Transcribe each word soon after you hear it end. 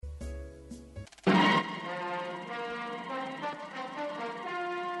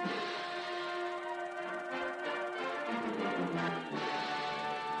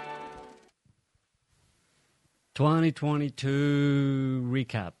2022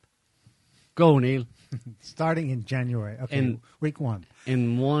 recap. Go, Neil. Starting in January. Okay, week 1.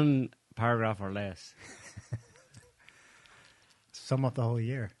 In one paragraph or less. Sum up the whole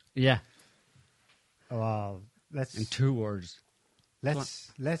year. Yeah. Well, let's... In 2 words.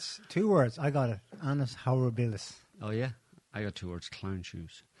 Let's 2 words. I got it. Annus horribilis. Oh, yeah? I got 2 words. Clown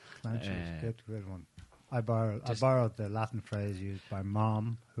shoes. Clown shoes. Good one. I borrowed the Latin phrase used by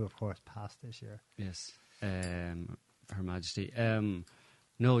Mom, who, of course, passed this year. Yes. Her Majesty.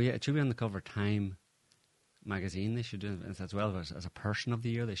 No, yeah, it should be on the cover. Time magazine, they should do it as well as a person of the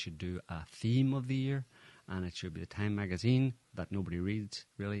year. They should do a theme of the year, and it should be the Time magazine that nobody reads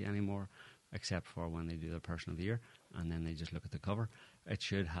really anymore, except for when they do the person of the year, and then they just look at the cover. It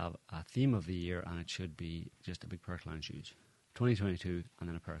should have a theme of the year, and it should be just a big pair of clown shoes. 2022, and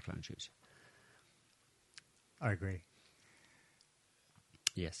then a pair of clown shoes. I agree.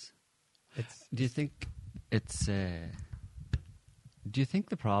 Yes. Do you think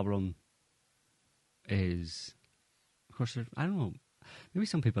the problem is, of course, I don't know, maybe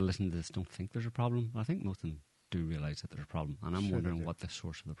some people listening to this don't think there's a problem. I think most of them do realise that there's a problem, and I'm wondering what the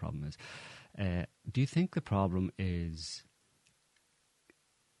source of the problem is. Do you think the problem is,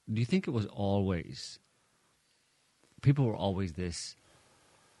 do you think it was always, people were always this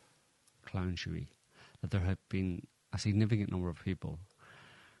clown shoey, that there have been a significant number of people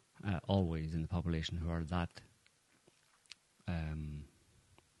always in the population who are that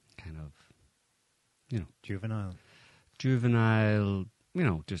kind of, juvenile,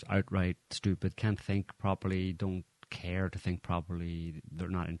 just outright stupid, can't think properly, don't care to think properly, they're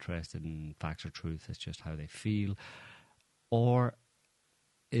not interested in facts or truth, it's just how they feel? Or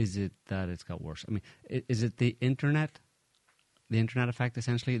is it that it's got worse? I mean, is it the internet effect,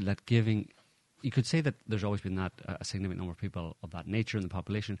 essentially, that giving... You could say that there's always been that a significant number of people of that nature in the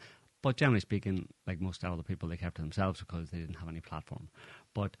population, but generally speaking, like most other people, they kept to themselves because they didn't have any platform.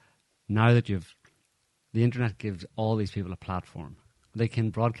 But now that the internet gives all these people a platform, they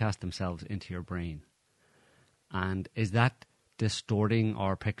can broadcast themselves into your brain. And is that distorting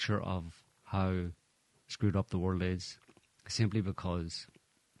our picture of how screwed up the world is? Simply because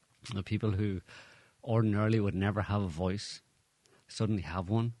the people who ordinarily would never have a voice suddenly have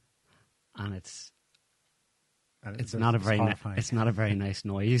one. And it's not a very nice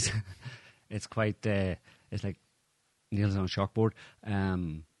noise. It's quite it's like Neil's on a chalkboard.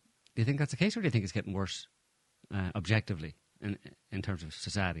 Do you think that's the case, or do you think it's getting worse objectively in terms of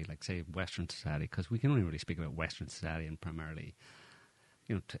society, like say Western society? Because we can only really speak about Western society and primarily,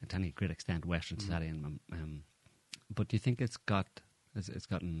 to any great extent, Western society. And but do you think it's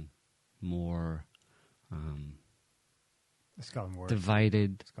gotten more? It's gotten worse.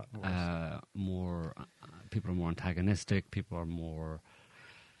 Divided. It's gotten worse. More people are more antagonistic. People are more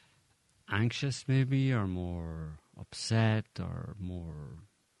anxious, maybe, or more upset, or more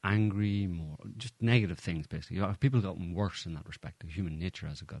angry, more just negative things. Basically, people have gotten worse in that respect. Human nature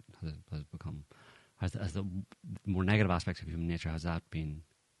has the more negative aspects of human nature. Have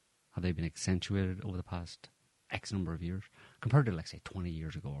they been accentuated over the past X number of years compared to, like, say, 20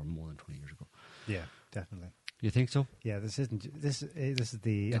 years ago or more than 20 years ago? Yeah, definitely. You think so? Yeah, this is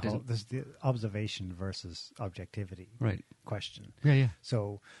the observation versus objectivity question. Yeah.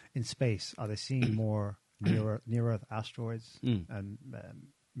 So in space, are they seeing more near Earth asteroids and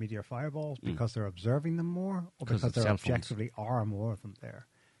meteor fireballs because they're observing them more, or because there objectively are more of them there?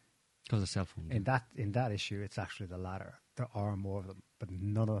 Because of cell phones. In that issue, it's actually the latter. There are more of them, but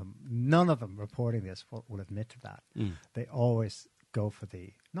none of them reporting this will admit to that. They always go for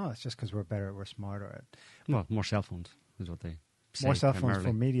it's just because we're smarter. Well, more cell phones is what they say. More cell phones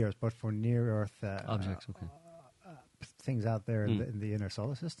for meteors, but for near Earth objects, things out there in the inner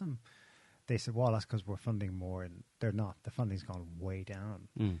solar system, they said, well, that's because we're funding more, and they're not. The funding's gone way down,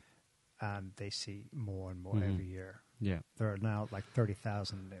 and they see more and more every year. Yeah, there are now like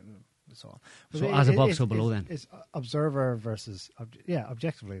 30,000 and so on. So as above, so below. Then it's observer versus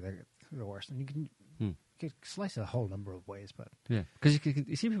objectively they're the worst, and you can slice it a whole number of ways, but because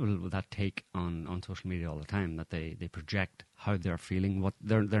you see people with that take on social media all the time, that they project how they're feeling, what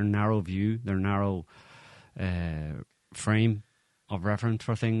their narrow view, their narrow frame of reference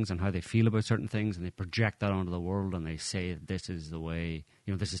for things, and how they feel about certain things, and they project that onto the world, and they say this is the way,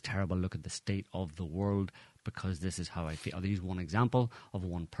 this is terrible, look at the state of the world because this is how I feel. They use one example of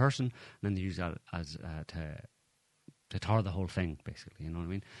one person, and then they use that as to tar the whole thing, basically. You know what I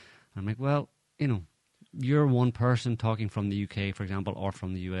mean? And I'm like, well, you're one person talking from the UK, for example, or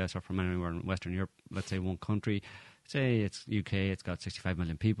from the US, or from anywhere in Western Europe. Let's say one country, say it's UK, it's got 65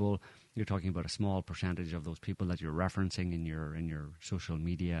 million people. You're talking about a small percentage of those people that you're referencing in your social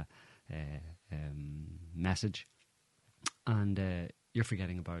media message, and you're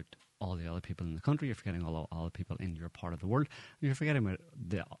forgetting about all the other people in the country, you're forgetting all the people in your part of the world, and you're forgetting about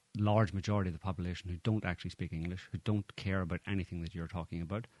the large majority of the population who don't actually speak English, who don't care about anything that you're talking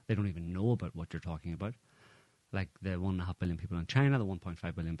about. They don't even know about what you're talking about. Like the 1.5 billion people in China, the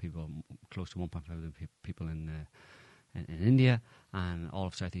 1.5 billion people, close to 1.5 billion people in India, and all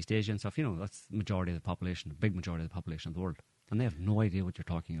of Southeast Asia and stuff. You know, that's the majority of the population, the big majority of the population of the world. And they have no idea what you're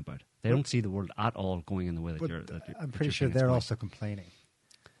talking about. They don't see the world at all going in the way that you're I'm pretty sure they're also complaining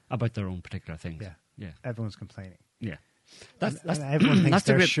about their own particular things. Yeah. Everyone's complaining. Yeah. And everyone thinks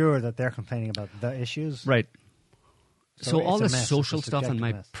they're sure that they're complaining about the issues. Right. So all this social stuff and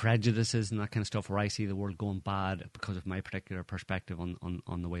my mess. prejudices and that kind of stuff, where I see the world going bad because of my particular perspective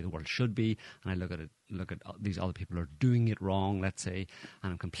on the way the world should be, and I look at these other people are doing it wrong, let's say,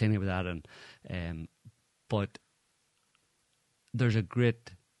 and I'm complaining about that, and but there's a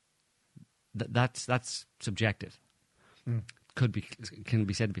great that's subjective. Can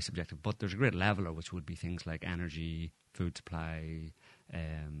be said to be subjective, but there's a great leveler, which would be things like energy, food supply,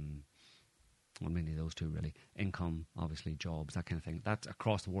 well, mainly those two really, income, obviously, jobs, that kind of thing. That's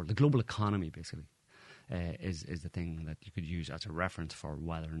across the world. The global economy, basically, is the thing that you could use as a reference for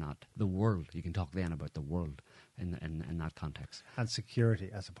whether or not the world. You can talk then about the world in that context. And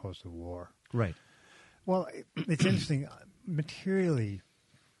security as opposed to war. Right. Well, it's interesting. Materially,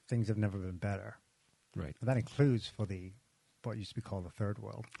 things have never been better. Right. And that includes for what used to be called the third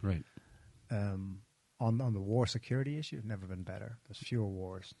world. Right. On the war security issue, never been better. There's fewer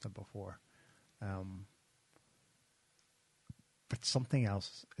wars than before. But something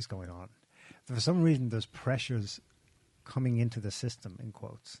else is going on. For some reason, there's pressures coming into the system, in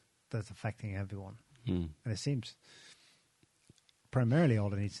quotes, that's affecting everyone. And it seems primarily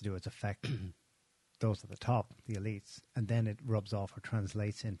all it needs to do is affect those at the top, the elites, and then it rubs off or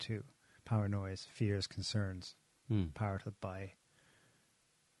translates into paranoias, fears, concerns, parroted by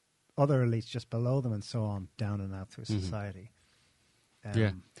other elites just below them and so on, down and out through society.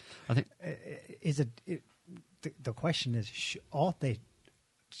 Yeah, I think the question is,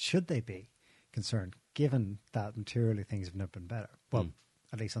 should they be concerned, given that materially things have never been better? Well,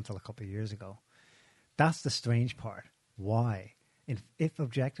 at least until a couple of years ago. That's the strange part. Why, if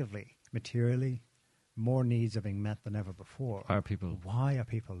objectively, materially, more needs are being met than ever before, why are people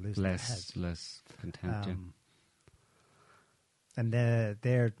losing their heads? Less content? And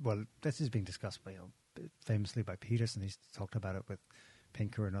well, this is being discussed by famously by Peterson. He's talked about it with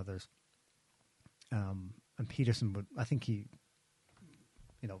Pinker and others. And Peterson would, I think he's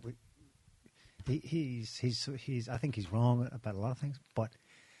I think he's wrong about a lot of things, but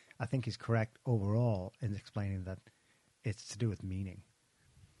I think he's correct overall in explaining that it's to do with meaning.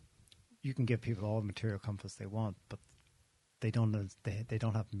 You can give people all the material comforts they want, but they don't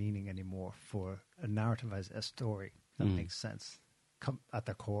have meaning anymore for a narrative as a story that makes sense at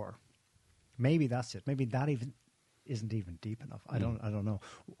their core. Maybe that's it. Maybe that even isn't even deep enough. I don't know.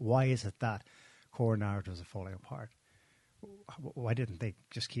 Why is it that core narratives are falling apart? Why didn't they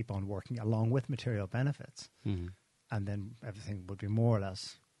just keep on working along with material benefits, and then everything would be more or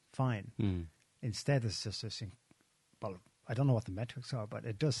less fine? Instead, it's just this. Well, I don't know what the metrics are, but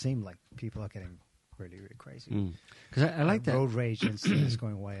it does seem like people are getting really, really crazy. Because I like that road rage incident is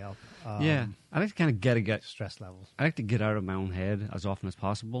going way up. I like to kind of get stress levels. I like to get out of my own head as often as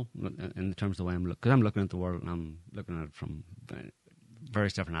possible in terms of the way I'm looking, because I'm looking at the world and I'm looking at it from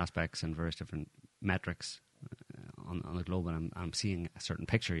various different aspects and various different metrics on the globe, and I'm seeing a certain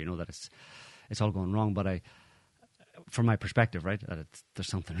picture. You know that it's all going wrong, but from my perspective, right, that there's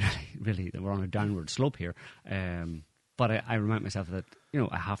something really that we're on a downward slope here. But I remind myself that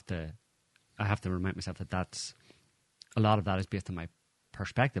I have to remind myself that that's a lot of that is based on my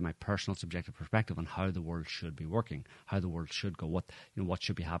perspective, my personal subjective perspective on how the world should be working, how the world should go, what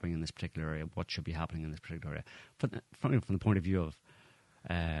should be happening in this particular area, what should be happening in this particular area. But from the point of view of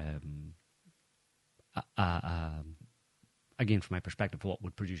again, from my perspective, what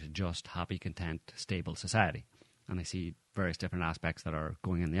would produce a just, happy, content, stable society. And I see various different aspects that are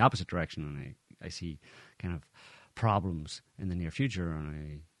going in the opposite direction, and I see kind of problems in the near future,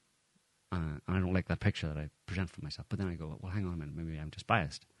 and I don't like that picture that I present for myself. But then I go, well, hang on a minute, maybe I'm just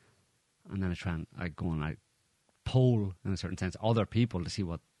biased. And then I go and I poll, in a certain sense, other people to see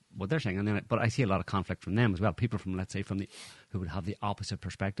what they're saying. And then, but I see a lot of conflict from them as well. People from, let's say, who would have the opposite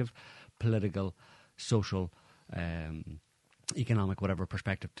perspective, political, social, economic, whatever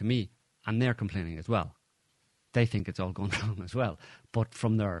perspective to me, and they're complaining as well. They think it's all going wrong as well. But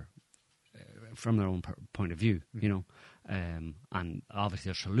from their from their own point of view, you know. And obviously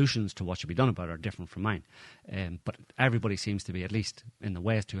their solutions to what should be done about it are different from mine. But everybody seems to be, at least in the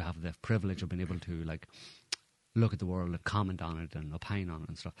West, who have the privilege of being able to like look at the world and comment on it and opine on it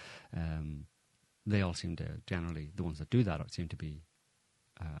and stuff. They all seem to, generally, the ones that do that seem to be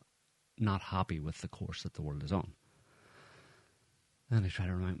not happy with the course that the world is on. And I try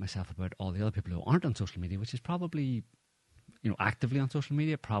to remind myself about all the other people who aren't on social media, which is probably, you know, actively on social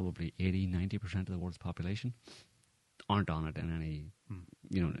media, probably 80-90% of the world's population aren't on it in any,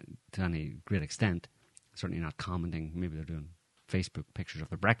 you know, to any great extent. Certainly not commenting. Maybe they're doing Facebook pictures of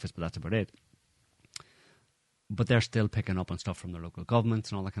their breakfast, but that's about it. But they're still picking up on stuff from their local governments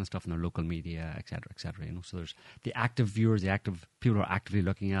and all that kind of stuff in their local media, et cetera, you know. So there's the active viewers, the active people who are actively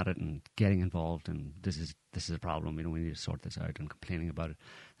looking at it and getting involved, and this is a problem, you know, we need to sort this out and complaining about it.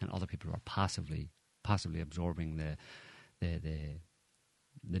 And other people who are passively absorbing the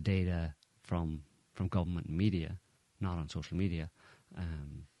data from government and media, not on social media.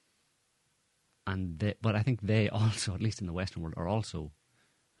 But I think they also, at least in the Western world, are also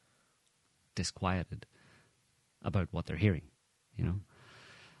disquieted about what they're hearing, you know.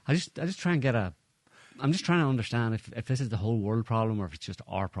 I just try and I'm just trying to understand if this is the whole world problem or if it's just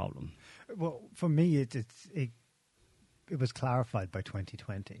our problem. Well, for me, it was clarified by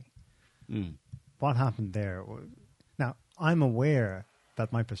 2020. What happened there? Now, I'm aware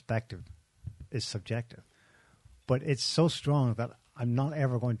that my perspective is subjective, but it's so strong that I'm not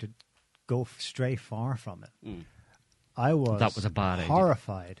ever going to go stray far from it. That was a bad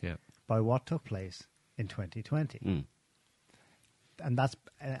horrified by what took place in 2020. And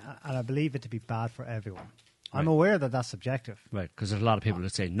I believe it to be bad for everyone. I'm aware that that's subjective. Right, because there's a lot of people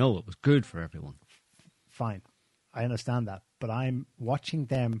that say, no, it was good for everyone. Fine, I understand that. But I'm watching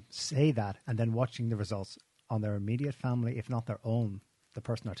them say that and then watching the results on their immediate family, if not their own, the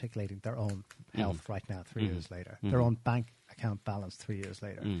person articulating their own health right now, 3 years later. Their own bank account balance 3 years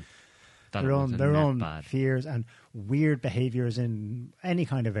later. Their own fears and weird behaviours in any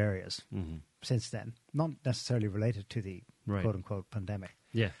kind of areas since then, not necessarily related to the quote-unquote pandemic.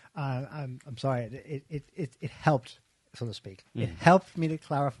 Yeah. I'm sorry, it helped, so to speak. It helped me to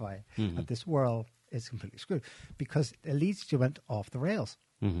clarify that this world is completely screwed because elites went off the rails.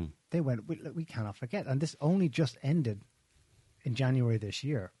 They went, we cannot forget. And this only just ended in January this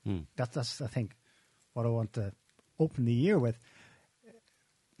year. That's I think, what I want to open the year with.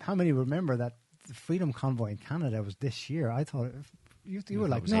 How many remember that the Freedom Convoy in Canada was this year? I thought you were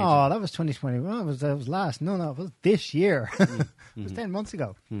like, no, that was 2020. Well, that was last. No, it was this year. It was 10 months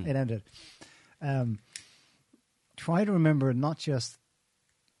ago. It ended. Try to remember not just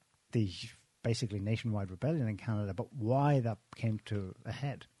the basically nationwide rebellion in Canada, but why that came to a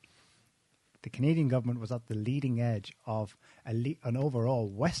head. The Canadian government was at the leading edge of an overall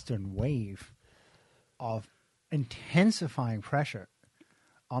Western wave of intensifying pressure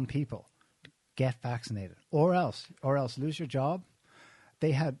on people to get vaccinated or else lose your job.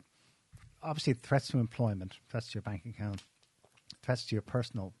 They had obviously threats to employment, threats to your bank account, threats to your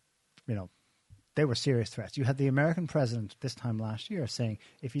personal, you know, they were serious threats. You had the American president this time last year saying,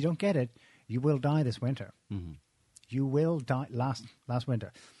 if you don't get it, you will die this winter. You will die last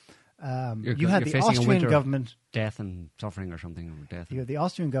winter. You had the Austrian government, death and suffering or something, or death. You had the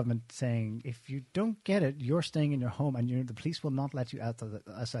Austrian government saying, if you don't get it, you're staying in your home, and the police will not let you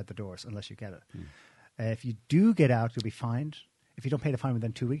outside the doors unless you get it. If you do get out, you'll be fined. If you don't pay the fine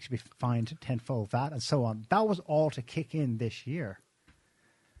within 2 weeks, you'll be fined tenfold that, and so on. That was all to kick in this year,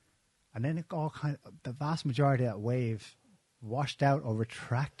 and then the vast majority of that wave washed out or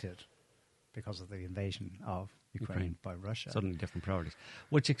retracted because of the invasion of Ukraine by Russia. Suddenly different priorities,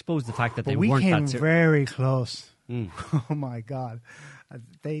 which exposed the fact that they weren't that serious. We came very close. Oh my God.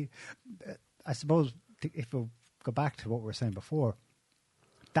 I suppose if we go back to what we were saying before,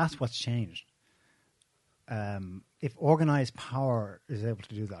 that's what's changed. If organized power is able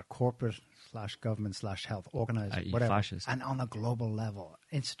to do that, corporate / government / health, organized, whatever, fascist. And on a global level,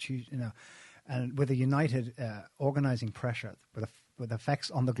 and with a united organizing pressure, with effects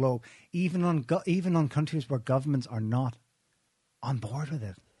on the globe, even on countries where governments are not on board with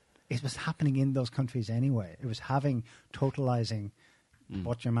it. It was happening in those countries anyway. It was having totalizing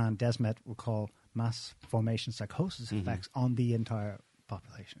what your man Desmet would call mass formation psychosis effects on the entire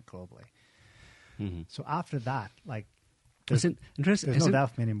population globally. So after that, like, there's no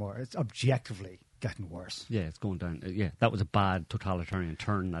doubt anymore. It's objectively getting worse. Yeah, it's going down. Yeah, that was a bad totalitarian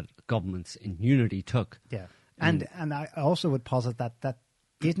turn that governments in unity took. Yeah. And I also would posit that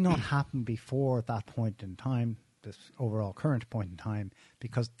did not happen before that point in time, this overall current point in time,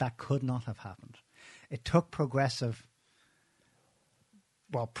 because that could not have happened. It took progressive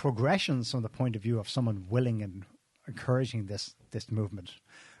progressions from the point of view of someone willing and encouraging this movement,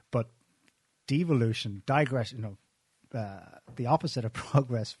 but devolution, digression, the opposite of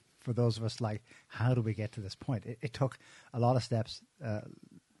progress for those of us like, how do we get to this point? It took a lot of steps.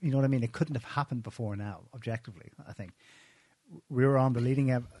 You know what I mean? It couldn't have happened before now, objectively, I think. We were on the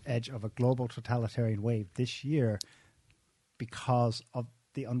leading edge of a global totalitarian wave this year because of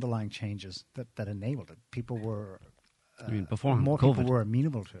the underlying changes that enabled it. People were... beforehand, more COVID. people were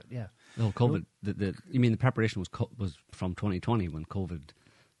amenable to it, yeah. No, COVID. You mean the preparation was from 2020 when COVID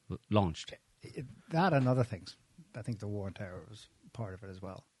launched? That and other things. I think the war on terror was part of it as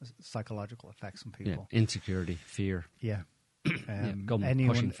well. Psychological effects on people. Yeah, insecurity, fear. Yeah.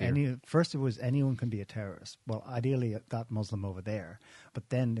 Pushing fear. First it was anyone can be a terrorist. Well, ideally that Muslim over there. But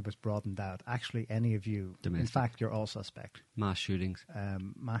then it was broadened out. Actually, any of you, Domestic. in fact, you're all suspect. Mass shootings.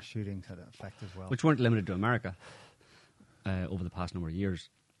 Mass shootings had an effect as well. Which weren't limited to America. Over the past number of years,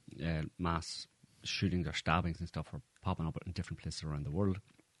 mass shootings or stabbings and stuff are popping up in different places around the world.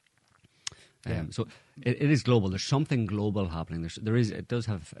 So it is global. There's something global happening. It does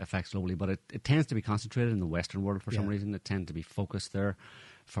have effects globally, but it tends to be concentrated in the Western world for some reason. It tends to be focused there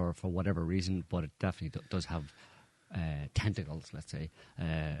for whatever reason, but it definitely does have tentacles, let's say,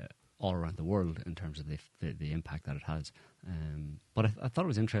 all around the world in terms of the impact that it has. But I thought it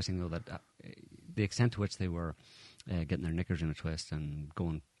was interesting, though, that the extent to which they were getting their knickers in a twist and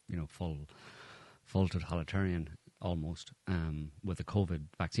going, full totalitarian almost with the COVID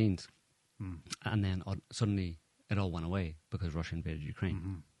vaccines. And then suddenly it all went away because Russia invaded Ukraine.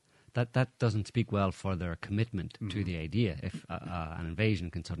 Mm-hmm. That doesn't speak well for their commitment to the idea. If an invasion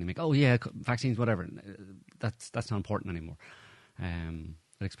can suddenly make, vaccines, whatever, that's not important anymore. It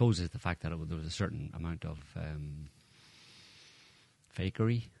exposes the fact that there was a certain amount of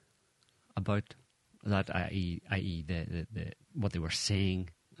fakery about that, i.e. the what they were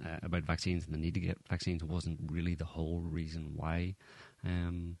saying about vaccines and the need to get vaccines wasn't really the whole reason why.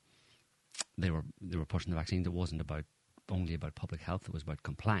 They were pushing the vaccines. It wasn't only about public health. It was about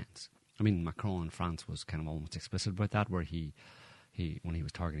compliance. I mean, Macron in France was kind of almost explicit about that, where he when he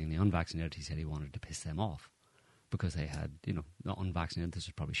was targeting the unvaccinated, he said he wanted to piss them off because they had, the unvaccinated. This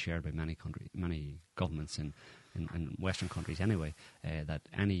was probably shared by many governments in Western countries anyway. That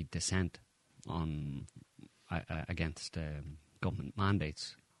any dissent on against government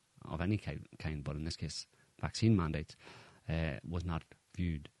mandates of any kind, but in this case, vaccine mandates, was not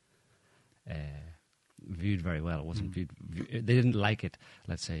viewed very well. It wasn't viewed. They didn't like it,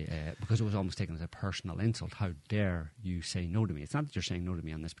 let's say, because it was almost taken as a personal insult. How dare you say no to me? It's not that you're saying no to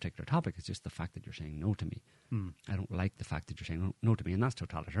me on this particular topic. It's just the fact that you're saying no to me. I don't like the fact that you're saying no to me, and that's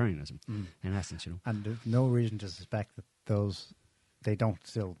totalitarianism in essence. And there's no reason to suspect that they don't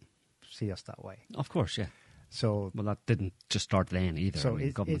still see us that way. Of course, yeah. So, well, that didn't just start then either. So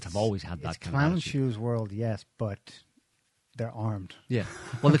governments have always had that kind of clown attitude. shoes world, yes, but they're armed. Yeah,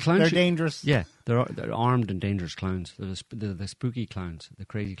 well, the clowns they're dangerous. Yeah, they're armed and dangerous clowns. They're the spooky clowns, the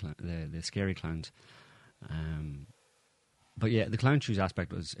crazy clowns, the scary clowns. But yeah, the clown shoes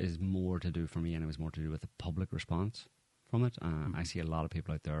aspect is more to do for me, and it was more to do with the public response from it. I see a lot of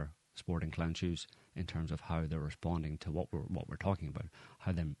people out there sporting clown shoes in terms of how they're responding to what we're talking about,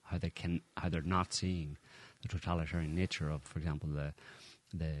 how they're not seeing the totalitarian nature of, for example,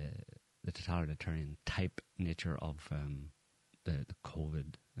 the totalitarian type nature of the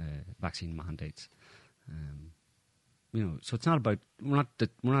COVID vaccine mandates. So it's not about we're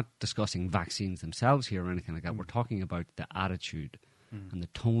not discussing vaccines themselves here or anything like that. We're talking about the attitude and the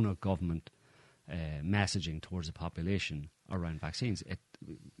tone of government messaging towards the population around vaccines.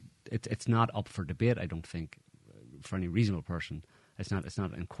 It's not up for debate, I don't think, for any reasonable person. It's not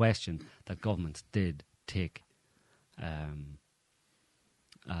in question that governments did take a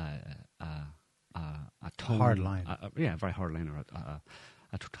tone, hard line, a very hard line, or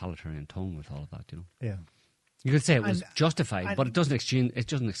a totalitarian tone with all of that. Yeah. You could say it was justified, but it doesn't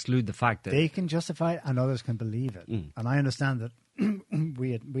exclude the fact that they can justify it and others can believe it. And I understand that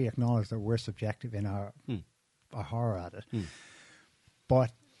we acknowledge that we're subjective in our horror at it,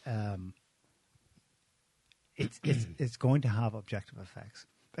 but it's going to have objective effects.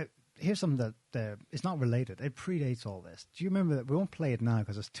 But here's something that it's not related. It predates all this. Do you remember that? We won't play it now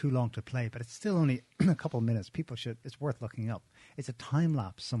because it's too long to play, but it's still only a couple of minutes. It's worth looking up. It's a time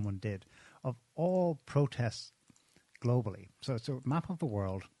lapse someone did of all protests globally. So it's a map of the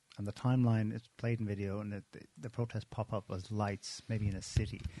world, and the timeline is played in video, and the protests pop up as lights, maybe in a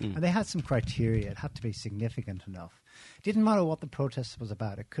city. And they had some criteria. It had to be significant enough. It didn't matter what the protest was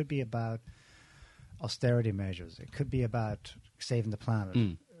about. It could be about austerity measures. It could be about saving the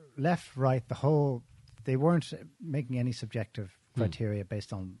planet. Left, right, they weren't making any subjective criteria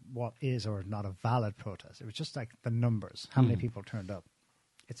based on what is or not a valid protest. It was just like the numbers, how many people turned up.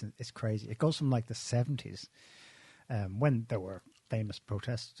 It's crazy. It goes from like the 70s, when there were famous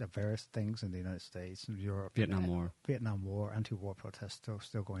protests of various things in the United States and Europe. Vietnam War, anti-war protests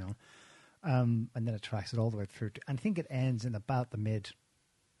still going on. And then it tracks it all the way through. And I think it ends in about the maybe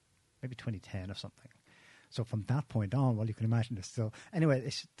 2010 or something. So from that point on, well, you can imagine there's still... Anyway,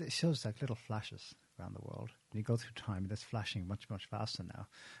 it shows like little flashes around the world. And you go through time, and it's flashing much, much faster now.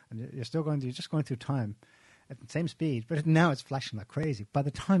 And you're just going through time at the same speed, but now it's flashing like crazy. By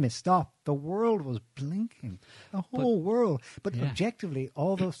the time it stopped, the world was blinking. The whole world. But objectively,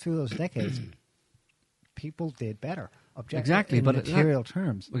 through those decades, people did better. Exactly, in but material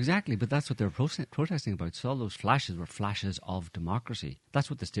terms. Exactly, but that's what they're protesting about. So all those flashes were flashes of democracy. That's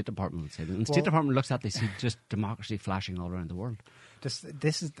what the State Department would say. And the State Department looks at, they see just democracy flashing all around the world.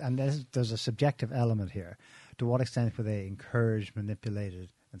 There's a subjective element here. To what extent were they encouraged, manipulated,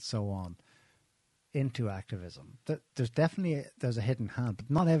 and so on into activism? There's a hidden hand,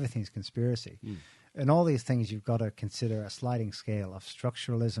 but not everything's conspiracy. In all these things, you've got to consider a sliding scale of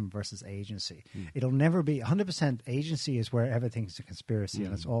structuralism versus agency. It'll never be 100% agency is where everything's a conspiracy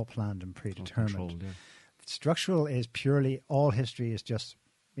and it's all planned and predetermined. Structural is purely all history is just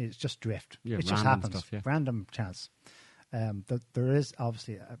drift. It just happens, stuff, random chance. There is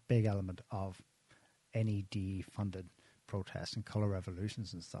obviously a big element of NED funded protests and colour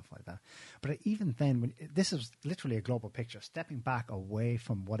revolutions and stuff like that. But even then, this is literally a global picture, stepping back away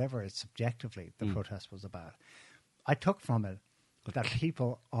from whatever it subjectively the protest was about. I took from it that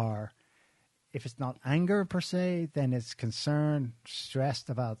people are, if it's not anger per se, then it's concern, stressed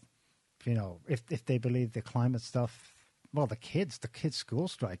about, if they believe the climate stuff. Well, the kids school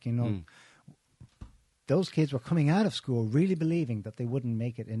strike, those kids were coming out of school really believing that they wouldn't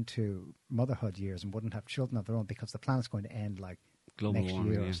make it into motherhood years and wouldn't have children of their own because the planet's going to end like global next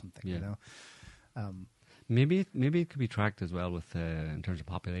warming, year or something. Maybe it could be tracked as well with in terms of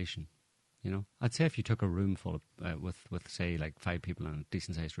population. I'd say if you took a room full of with say like 5 people in a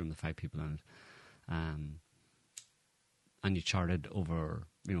decent sized room with 5 people in it, and you charted over,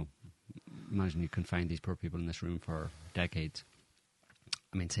 imagine you confined these poor people in this room for decades.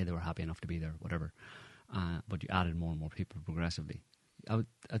 I mean, say they were happy enough to be there, whatever. But you added more and more people progressively.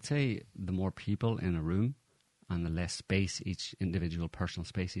 I'd say the more people in a room and the less space each individual personal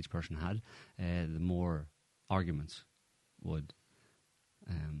space each person had, the more arguments would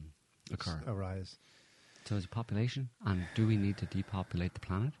occur. Arise. So is it population? And do we need to depopulate the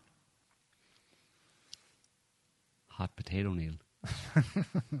planet? Hot potato, Neil.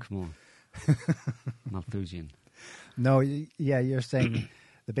 Come on. Malthusian. No, you're saying...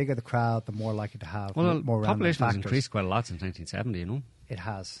 The bigger the crowd, the more likely to have more population has factors. Increased quite a lot since 1970, It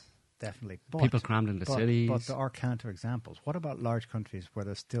has, definitely. People crammed into cities. But there are counter-examples. What about large countries where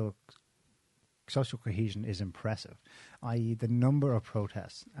there's still social cohesion is impressive, i.e. the number of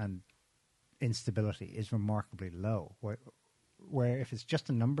protests and instability is remarkably low, where if it's just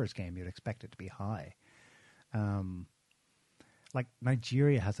a numbers game, you'd expect it to be high. Like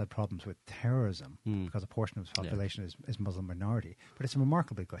Nigeria has had problems with terrorism because a portion of its population is Muslim minority, but it's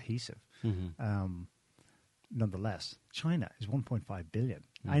remarkably cohesive. Nonetheless, China is 1.5 billion.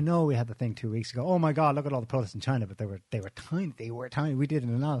 I know we had the thing 2 weeks ago. Oh my God, look at all the protests in China, but they were tiny. They were tiny. We did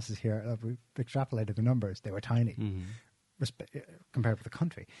an analysis here. We extrapolated the numbers. They were tiny compared with the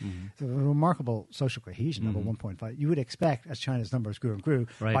country. So a remarkable social cohesion of 1.5. You would expect, as China's numbers grew and grew,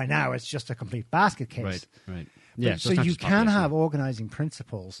 by now it's just a complete basket case. Right. Yeah, so you can have organizing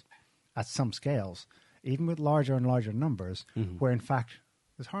principles at some scales, even with larger and larger numbers, where in fact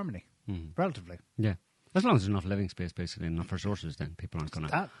there's harmony, relatively. Yeah. As long as there's enough living space, basically, enough resources, then people aren't going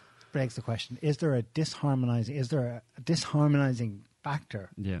to... That begs the question, is there a disharmonizing factor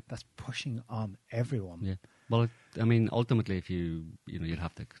that's pushing on everyone? Yeah. Well, ultimately, if you'd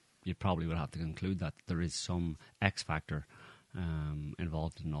probably would have to conclude that there is some X factor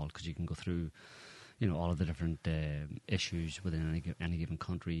involved in all, because you can go through, all of the different issues within any given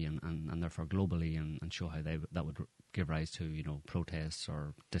country and therefore globally and show how that would give rise to, protests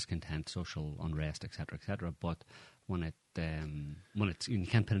or discontent, social unrest, etc., etc. But when it's you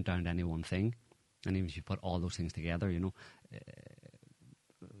can't pin it down to any one thing, and even if you put all those things together, you're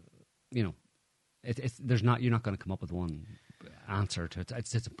not going to come up with one answer to it.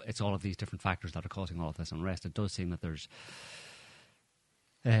 It's all of these different factors that are causing all of this unrest. It does seem that there's,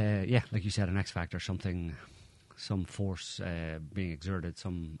 like you said, an X factor, some force being exerted,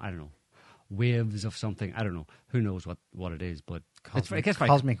 waves of something. I don't know. Who knows what it is? But it gets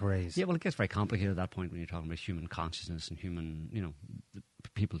cosmic rays. Yeah, well, it gets very complicated at that point when you're talking about human consciousness and human,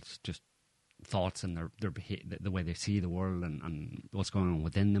 people's just thoughts and the way they see the world and what's going on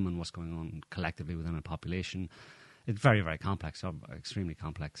within them and what's going on collectively within a population. It's very, very complex, extremely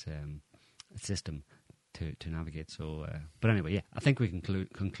complex system to navigate. So, but anyway, yeah, I think we can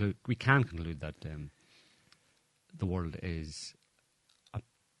conclude that the world is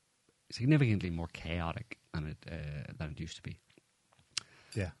significantly more chaotic than it used to be.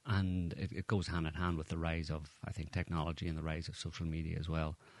 Yeah, and it goes hand in hand with the rise of, I think, technology and the rise of social media as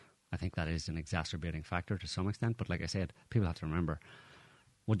well. I think that is an exacerbating factor to some extent. But like I said, people have to remember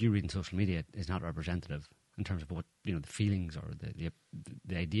what you read in social media is not representative in terms of what the feelings or the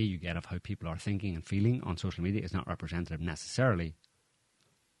idea you get of how people are thinking and feeling on social media is not representative necessarily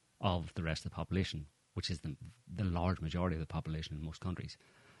of the rest of the population, which is the large majority of the population in most countries.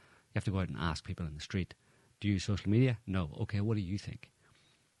 You have to go out and ask people in the street, do you use social media? No. Okay, what do you think?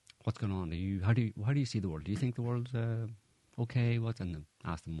 What's going on? How do you see the world? Do you think the world's okay? And then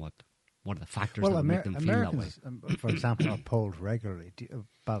ask them what are the factors that make them feel that way. For example, are polled regularly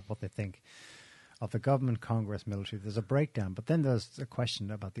about what they think of the government, Congress, military. There's a breakdown, but then there's a question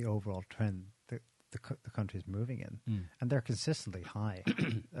about the overall trend the country is moving in, and they're consistently high.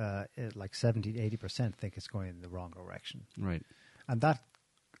 Like 70-80% think it's going in the wrong direction. Right, and that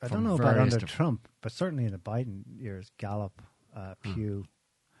I don't know about under Trump, but certainly in the Biden years, Gallup, Pew.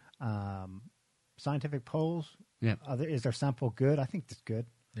 Scientific polls. Yeah. Is their sample good? I think it's good.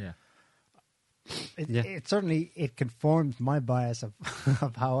 Yeah. It certainly conforms my bias of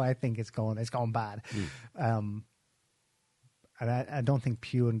of how I think it's going. It's going bad. And I don't think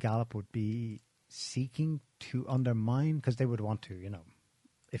Pew and Gallup would be seeking to undermine, because they would want to,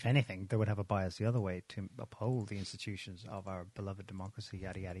 if anything, they would have a bias the other way to uphold the institutions of our beloved democracy,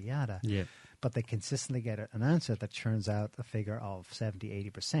 yada, yada, yada. Yeah. But they consistently get an answer that churns out a figure of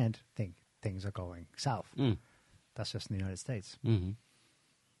 70-80% think things are going south. That's just in the United States. Mm-hmm.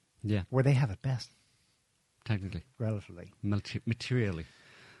 Yeah. Where they have it best. Technically. Relatively. Materially.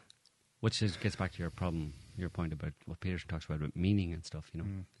 Which gets back to your point about what Peterson talks about meaning and stuff,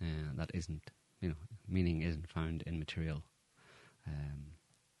 that isn't, meaning isn't found in material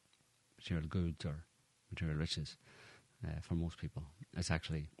goods or material riches for most people. It's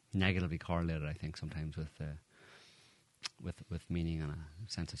actually negatively correlated, I think, sometimes with meaning and a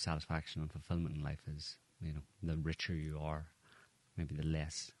sense of satisfaction and fulfillment in life. Is the richer you are, maybe the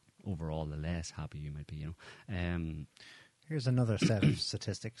less happy you might be. Here's another set of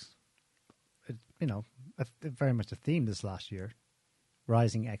statistics. Very much a theme this last year: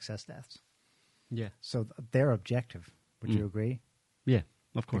 rising excess deaths. Yeah. So they're objective. Would you agree? Yeah.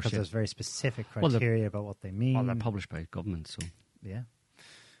 Of course, because there's very specific criteria about what they mean. Well, they're published by government, so yeah.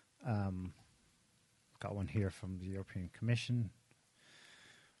 Got one here from the European Commission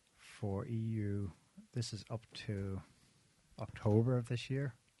for EU. This is up to October of this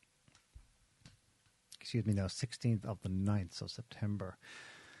year. 16th of the 9th, so September.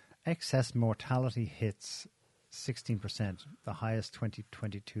 Excess mortality hits 16%, the highest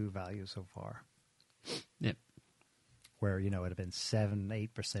 2022 value so far. Yep. Where, it had been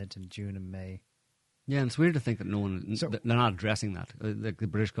 7-8% in June and May. Yeah, and it's weird to think that they're not addressing that. The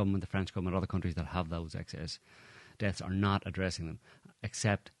British government, the French government, other countries that have those excess deaths are not addressing them,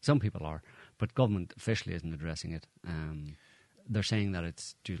 except some people are, but government officially isn't addressing it. They're saying that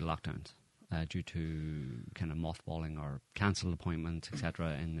it's due to lockdowns, due to kind of mothballing or cancelled appointments,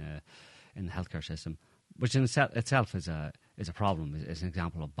 etc. in the healthcare system, which in itself is a problem. Is an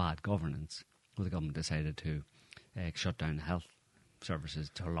example of bad governance, where the government decided to shut down health services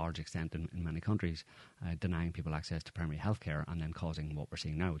to a large extent in many countries, denying people access to primary health care, and then causing what we're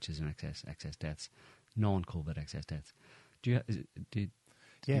seeing now, which is an excess deaths, non-COVID excess deaths. Do you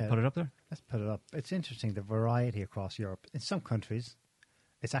put it up there? Let's put it up. It's interesting, the variety across Europe. In some countries,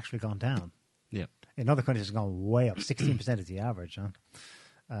 it's actually gone down. Yeah. In other countries, it's gone way up. 16% is the average.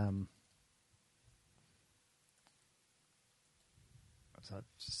 So I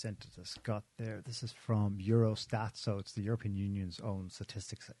sent it to Scott there. This is from Eurostat, so it's the European Union's own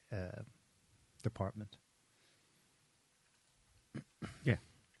statistics department. Yeah.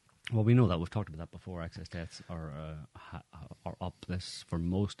 Well, we know that. We've talked about that before. Excess deaths are up for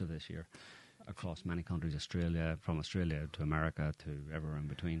most of this year across many countries, from Australia to America to everywhere in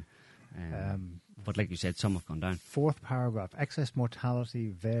between. But like you said, some have gone down. Fourth paragraph. Excess mortality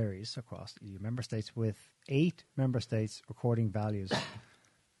varies across EU member states, with 8 member states recording values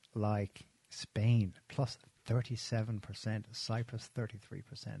like Spain plus 37%, Cyprus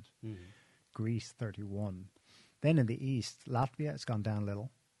 33%, Greece 31%. Then in the east, Latvia, it's gone down a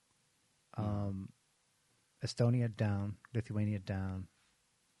little. Estonia down, Lithuania down,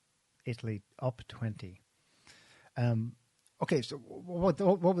 Italy up 20. Okay, so what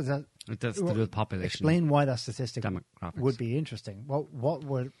was that? That's to do with population. Explain why that statistic demographics would be interesting. What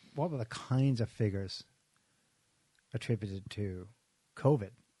were the kinds of figures attributed to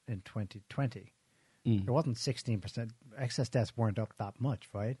COVID in 2020? It wasn't 16%. Excess deaths weren't up that much,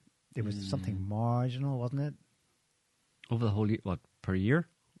 right? It was something marginal, wasn't it? Over the whole year, what, per year?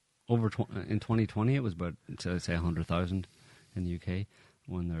 In 2020, it was about, say, 100,000 in the UK,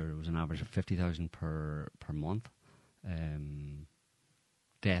 when there was an average of 50,000 per month.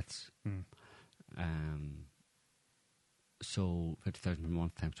 Deaths. So 50,000 per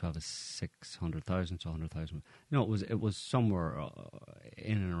month times 12 is 600,000. So 100,000. It was somewhere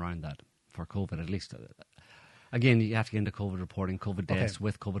in and around that for COVID, at least. Again, you have to get into COVID reporting, COVID deaths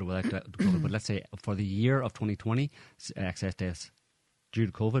with COVID, without COVID. But let's say for the year of 2020, excess deaths due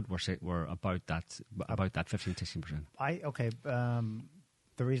to COVID were about that 15-16%.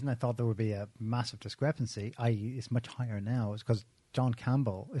 The reason I thought there would be a massive discrepancy, i.e. it's much higher now, is because John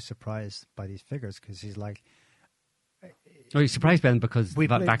Campbell is surprised by these figures, because he's like... Oh, he's surprised by them because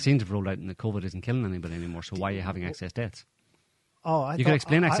vaccines have rolled out and the COVID isn't killing anybody anymore, so why are you having excess deaths? You could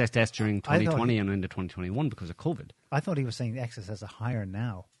explain excess deaths during 2020 and into 2021 because of COVID. I thought he was saying the excesses are higher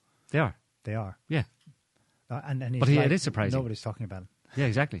now. They are. Yeah. And he's but it is surprising. Nobody's talking about it. Yeah,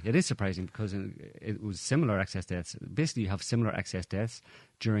 exactly. It is surprising because it was similar excess deaths. Basically, you have similar excess deaths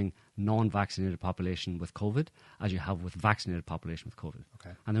during non-vaccinated population with COVID as you have with vaccinated population with COVID.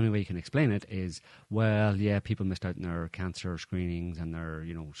 Okay. And the only way you can explain it is, well, yeah, people missed out on their cancer screenings and their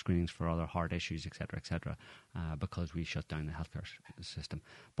screenings for other heart issues, etc., because we shut down the healthcare system.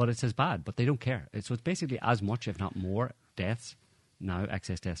 But it's as bad. But they don't care. So it's basically as much, if not more, deaths now,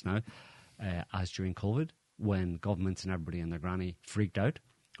 excess deaths now, as during COVID, when governments and everybody and their granny freaked out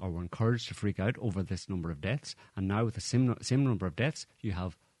or were encouraged to freak out over this number of deaths. And now with the same number of deaths, you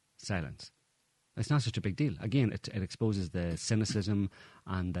have silence. It's not such a big deal. Again, it exposes the cynicism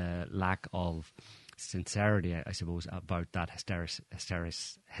and the lack of sincerity, I suppose, about that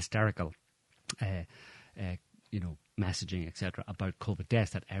hysterical messaging, etc., about COVID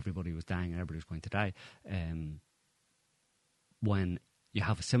deaths, that everybody was dying and everybody was going to die, when you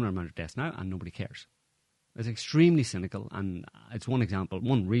have a similar amount of deaths now and nobody cares. It's extremely cynical, and it's one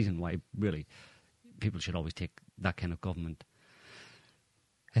reason why really people should always take that kind of government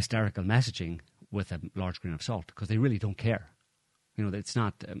hysterical messaging with a large grain of salt, because they really don't care. It's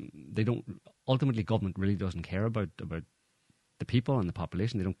not. They don't. Ultimately, government really doesn't care about the people and the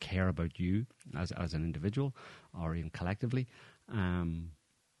population. They don't care about you as an individual or even collectively.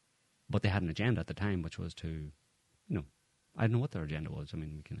 But they had an agenda at the time, which was to, I don't know what their agenda was. I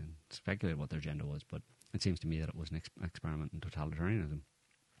mean, we can speculate what their agenda was, but it seems to me that it was an experiment in totalitarianism.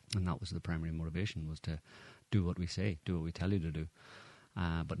 And that was the primary motivation, was to do what we say, do what we tell you to do.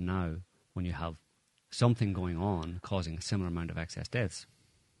 But now, when you have something going on causing a similar amount of excess deaths,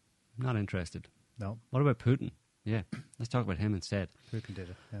 not interested. No. What about Putin? Yeah, let's talk about him instead. Putin did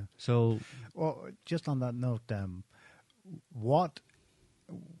it, yeah. So, well, just on that note, I'm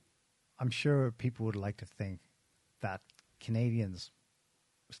sure people would like to think that Canadians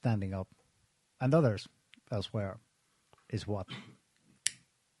standing up and others elsewhere is what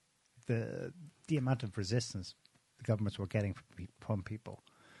the amount of resistance the governments were getting from people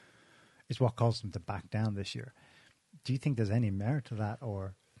is what caused them to back down this year. Do you think there's any merit to that,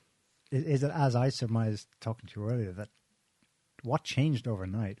 or is it, as I surmised talking to you earlier, that what changed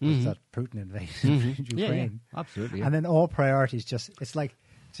overnight was that Putin invaded Ukraine? Yeah, absolutely. Yeah. And then all priorities just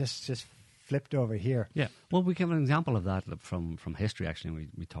flipped over here. Yeah. Well, we give an example of that from history, actually.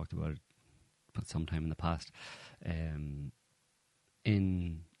 We talked about it sometime in the past, in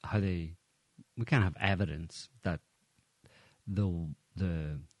how we can't have evidence that the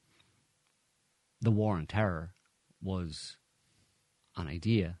war on terror was an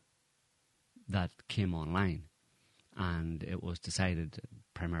idea that came online, and it was decided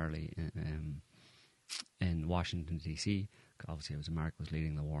primarily in Washington, D.C. Obviously, it was America was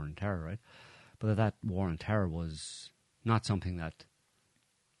leading the war on terror, right? But that war on terror was not something that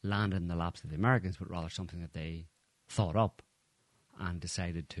landed in the laps of the Americans, but rather something that they thought up and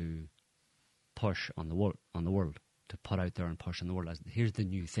decided to push on the world, to put out there and push on the world as, here's the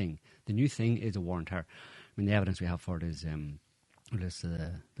new thing. The new thing is a war on terror. I mean, the evidence we have for it is relates to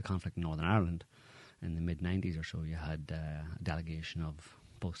the conflict in Northern Ireland in the mid-90s or so. You had a delegation of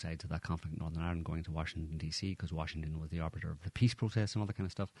both sides of that conflict in Northern Ireland going to Washington, D.C., because Washington was the arbiter of the peace process and all that kind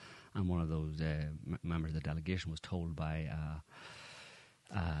of stuff. And one of those members of the delegation was told by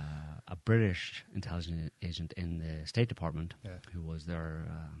a British intelligence agent in the State Department, who was there,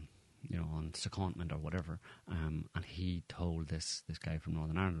 on secondment or whatever, and he told this guy from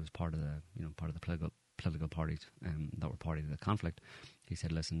Northern Ireland, who was part of the political parties that were party to the conflict. He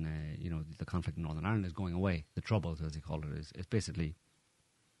said, listen, the conflict in Northern Ireland is going away. The Troubles, as he called it, is basically,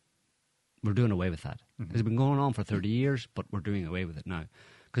 we're doing away with that. Mm-hmm. It's been going on for 30 years, but we're doing away with it now.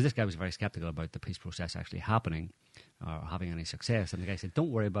 Because this guy was very sceptical about the peace process actually happening or having any success. And the guy said,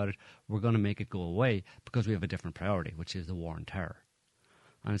 don't worry about it. We're going to make it go away because we have a different priority, which is the war on terror.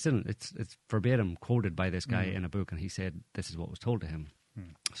 And it's verbatim quoted by this guy in a book, and he said this is what was told to him.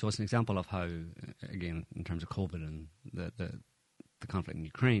 So it's an example of how, again, in terms of COVID and the conflict in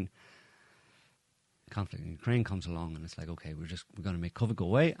Ukraine, comes along, and it's like, okay, we're going to make COVID go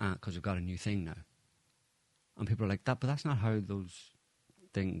away because we've got a new thing now. And people are like, that, but that's not how those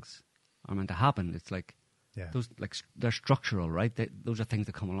things are meant to happen. It's like, they're structural, right? Those are things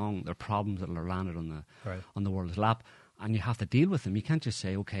that come along. They're problems that are landed on the world's lap, and you have to deal with them. You can't just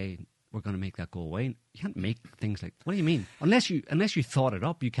say, okay, we're going to make that go away. You can't make things like, what do you mean? Unless you thought it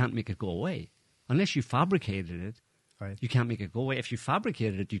up, you can't make it go away. Unless you fabricated it, you can't make it go away. If you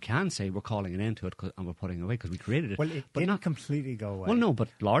fabricated it, you can say we're calling an end to it and we're putting it away because we created it. Well, it didn't completely go away. Well, no, but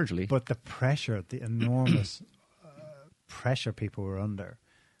largely. But the pressure, the enormous pressure people were under,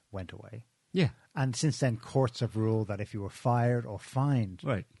 went away. Yeah. And since then, courts have ruled that if you were fired or fined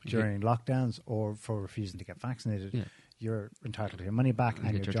during lockdowns or for refusing to get vaccinated, you're entitled to your money back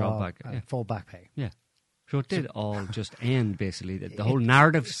and your job back, and full back pay. Yeah. So it did all just end, basically. The whole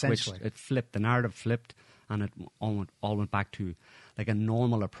narrative switched. It flipped. The narrative flipped, and it all went back to, like, a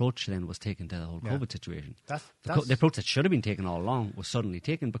normal approach then was taken to the whole COVID situation. The approach that should have been taken all along was suddenly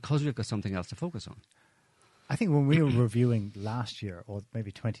taken because we've got something else to focus on. I think when we were reviewing last year, or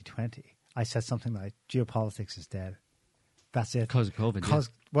maybe 2020, I said something like, geopolitics is dead. That's it. Because of COVID,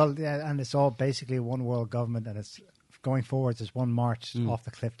 Well, yeah, and it's all basically one world government, and it's going forwards as one march off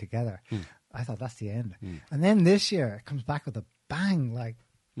the cliff together. I thought that's the end. And then this year, it comes back with a bang, like,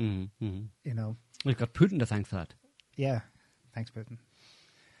 you know. We've got Putin to thank for that. Yeah. Thanks, Putin.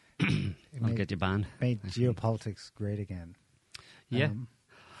 I'll get you banned. Made geopolitics great again. Yeah.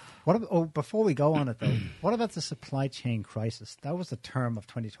 Before we go on it, though, what about the supply chain crisis? That was the term of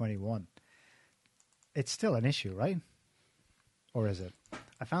 2021. It's still an issue, right? Or is it?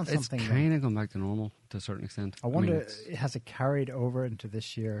 I found something. It's kind of gone back to normal to a certain extent. I wonder, has it carried over into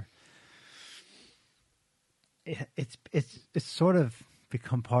this year? It's sort of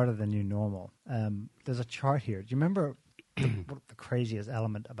become part of the new normal. There's a chart here. Do you remember what the craziest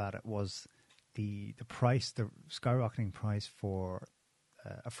element about it was the price, the skyrocketing price for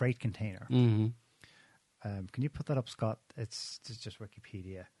a freight container? Mm-hmm. Can you put that up, Scott? It's just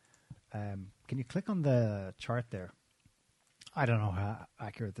Wikipedia. Can you click on the chart there? I don't know how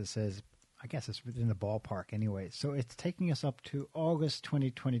accurate this is. I guess it's within the ballpark anyway. So it's taking us up to August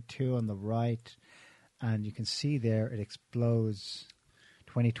 2022 on the right, and you can see there it explodes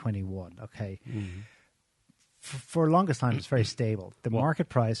 2021. Okay. Mm-hmm. For the longest time, it's very stable. The market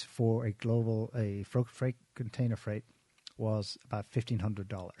price for a freight container freight was about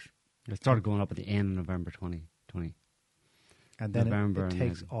 $1,500. It started going up at the end of November 2020. And then it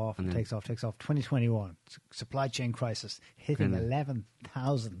takes off. 2021, supply chain crisis, hitting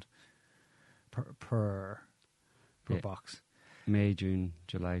 11,000 per box. May, June,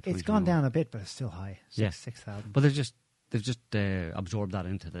 July. It's gone down a bit, but it's still high. 6,000. But they've just absorbed that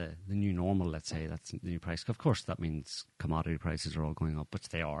into the new normal. Let's say that's the new price. Of course, that means commodity prices are all going up, which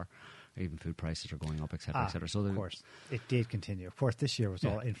they are. Even food prices are going up, etc., etc. So of course, it did continue. Of course, this year was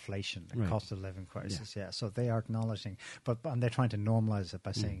all inflation and cost of living crisis. Yeah, so they are acknowledging, and they're trying to normalize it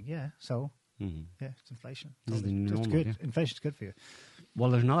by saying, it's inflation. This is the new normal, good. Yeah. Inflation's good for you.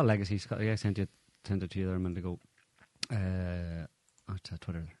 Well, there's not a legacy. Scott, I sent it to you there a minute ago. It's a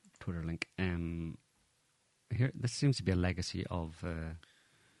Twitter link. Here, this seems to be a legacy of,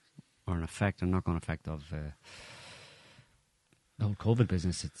 or an effect, a knock-on effect of. The whole COVID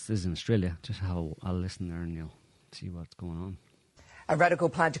business, this is in Australia. Just I'll listen there and you'll see what's going on. A radical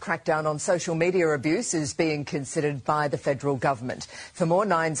plan to crack down on social media abuse is being considered by the federal government. For more,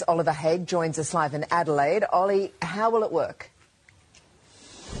 Nine's Oliver Haig joins us live in Adelaide. Ollie, how will it work?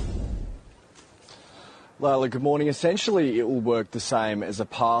 Layla, good morning. Essentially, it will work the same as a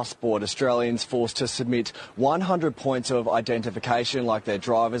passport. Australians forced to submit 100 points of identification, like their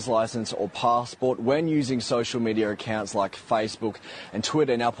driver's licence or passport, when using social media accounts like Facebook and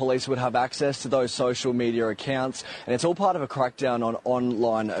Twitter. Now, police would have access to those social media accounts, and it's all part of a crackdown on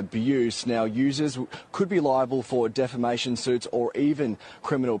online abuse. Now, users could be liable for defamation suits or even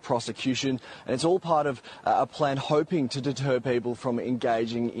criminal prosecution, and it's all part of a plan hoping to deter people from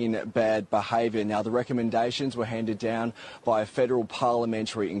engaging in bad behaviour. Now, the recommendations were handed down by a federal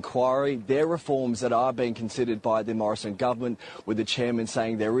parliamentary inquiry. They're reforms that are being considered by the Morrison government, with the chairman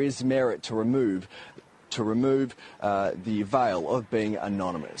saying there is merit to remove to remove the veil of being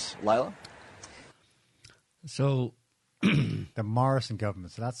anonymous. Layla? So the Morrison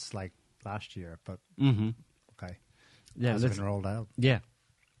government, so that's like last year, but okay. Yeah, it's been rolled out. Yeah.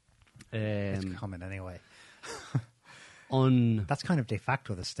 It's coming anyway. That's kind of de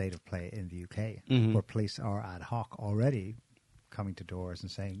facto the state of play in the UK, where police are ad hoc already coming to doors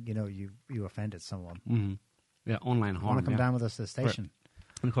and saying, you know, you offended someone. Yeah, online harm. Want to come down with us to the station?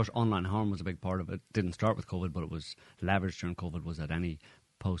 Right. And of course, online harm was a big part of it. It didn't start with COVID, but it was leveraged during COVID. Was that any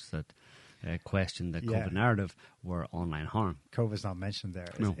posts that questioned the COVID narrative were online harm? COVID's not mentioned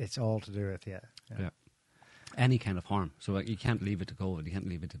there. No. It's all to do with any kind of harm. So you can't leave it to COVID. You can't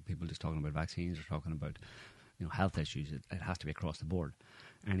leave it to people just talking about vaccines or talking about health issues. It has to be across the board.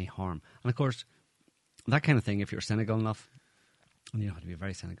 Any harm, and of course, that kind of thing. If you're cynical enough, and you know how to be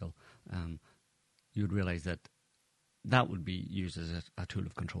very cynical, you would realise that that would be used as a tool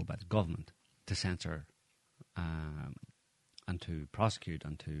of control by the government to censor and to prosecute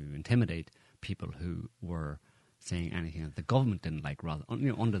and to intimidate people who were saying anything that the government didn't like. Rather,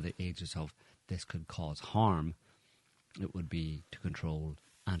 under the aegis of this could cause harm, it would be to control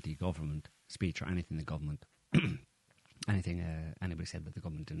anti-government speech or anything the government, anything anybody said that the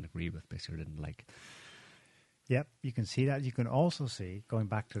government didn't agree with, basically didn't like. Yep, you can see that. You can also see, going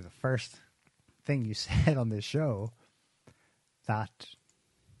back to the first thing you said on this show, that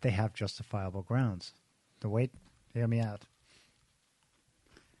they have justifiable grounds. Hear me out.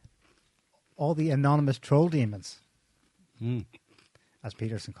 All the anonymous troll demons, as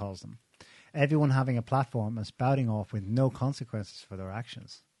Peterson calls them. Everyone having a platform and spouting off with no consequences for their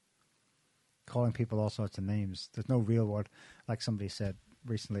actions. Calling people all sorts of names. There's no real word. Like somebody said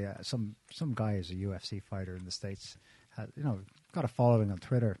recently, some guy who's a UFC fighter in the States, got a following on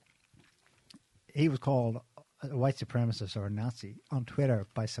Twitter. He was called a white supremacist or a Nazi on Twitter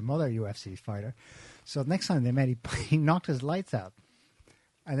by some other UFC fighter. So next time they met, he knocked his lights out.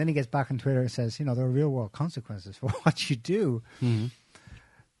 And then he gets back on Twitter and says, there are real world consequences for what you do. Mm-hmm.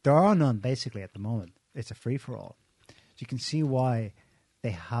 There are none, basically, at the moment. It's a free-for-all. So you can see why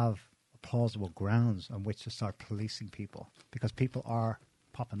they have plausible grounds on which to start policing people, because people are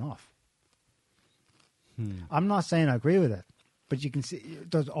popping off. I'm not saying I agree with it, but you can see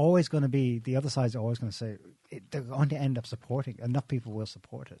there's always going to be, the other side's always going to say, they're going to end up supporting. Enough people will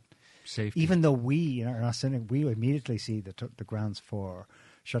support it. Safety. Even though we, in our cynic, we immediately see the grounds for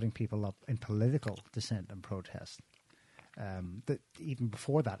shutting people up in political dissent and protest. Even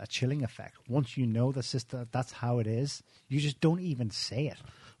before that, a chilling effect. Once you know the system, that's how it is, you just don't even say it.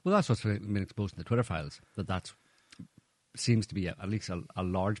 Well, that's what's been exposed in the Twitter files, that seems to be at least a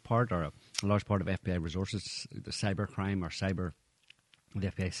large part, or a large part of FBI resources, the cybercrime or the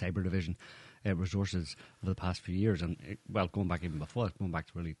FBI cyber division resources over the past few years, and going back even before, going back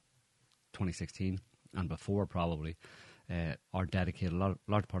to really 2016 and before probably, are dedicated, a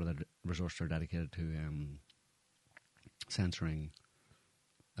large part of the resources are dedicated to censoring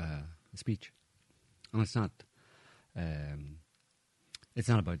speech. And it's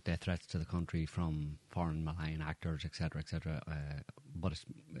not about death threats to the country from foreign malign actors, etc., but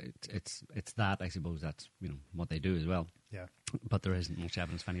it's that, I suppose, that's what they do as well. Yeah. But there isn't much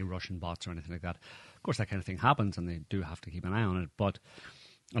evidence of any Russian bots or anything like that. Of course, that kind of thing happens, and they do have to keep an eye on it. But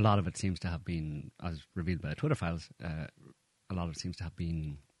a lot of it seems to have been, as revealed by the Twitter files, a lot of it seems to have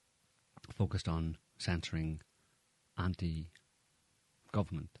been focused on censoring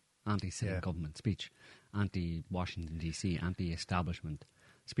anti-government, anti-civil government speech, anti-Washington D.C., anti-establishment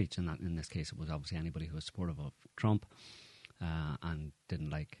speech, and that in this case it was obviously anybody who was supportive of Trump and didn't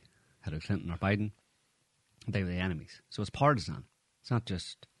like Hillary Clinton or Biden. They were the enemies. So it's partisan. It's not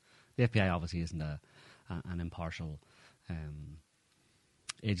just, the FBI obviously isn't an impartial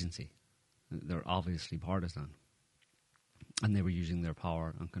agency. They're obviously partisan. And they were using their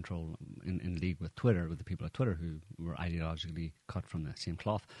power and control in league with Twitter, with the people at Twitter who were ideologically cut from the same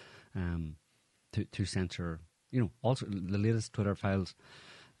cloth, to censor. Also the latest Twitter files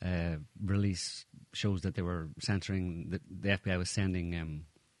release shows that they were censoring. The FBI was sending,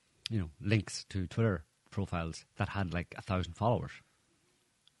 links to Twitter profiles that had like 1,000 followers,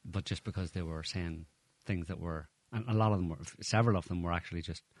 but just because they were saying things that were, and a lot of them were, several of them were actually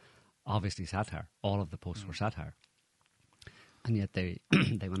just obviously satire. All of the posts were satire. And yet they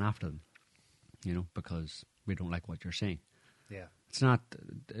went after them, because we don't like what you're saying. Yeah. It's not,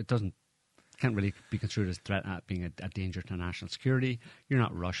 can't really be construed as threat at being a danger to national security. You're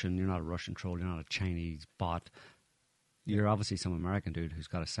not Russian, you're not a Russian troll, you're not a Chinese bot. You're obviously some American dude who's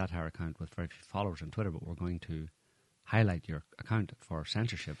got a satire account with very few followers on Twitter, but we're going to highlight your account for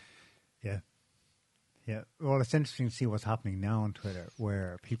censorship. Yeah. Yeah. Well, it's interesting to see what's happening now on Twitter,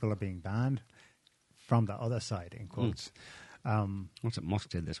 where people are being banned from the other side, in quotes. What's what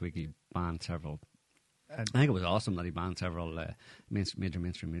Musk did this week? He banned several. I think it was awesome that he banned several major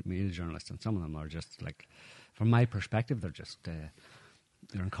mainstream media journalists, and some of them are just like, from my perspective, they're just they're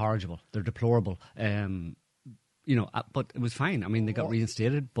incorrigible, they're deplorable. But it was fine. I mean, they got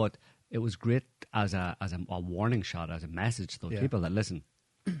reinstated, but it was great as a warning shot, as a message to those people that listen.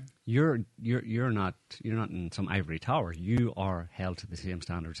 You're not in some ivory tower. You are held to the same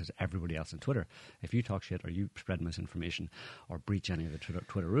standards as everybody else on Twitter. If you talk shit or you spread misinformation or breach any of the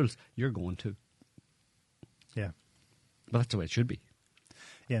Twitter rules, you're going to. Yeah. But that's the way it should be.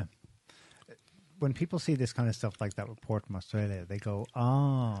 Yeah. When people see this kind of stuff like that report from Australia, they go,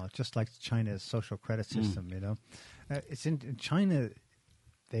 just like China's social credit system, you know. It's in China,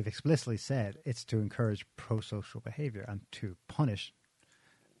 they've explicitly said it's to encourage pro-social behavior and to punish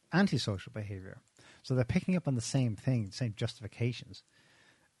antisocial behavior. So they're picking up on the same thing, same justifications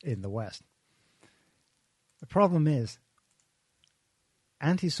in the West. The problem is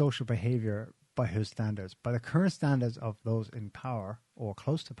antisocial behavior by whose standards? By the current standards of those in power or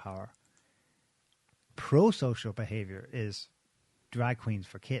close to power. Pro-social behavior is drag queens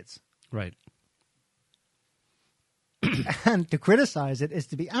for kids. Right. And to criticize it is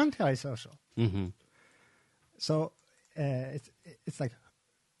to be anti-social. Mm-hmm. So it's like,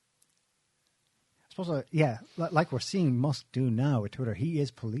 I suppose, like we're seeing Musk do now with Twitter, he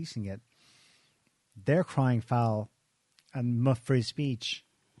is policing it. They're crying foul and free speech.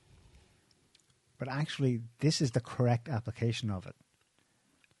 But actually, this is the correct application of it.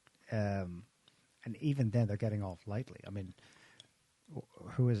 And even then, they're getting off lightly. I mean,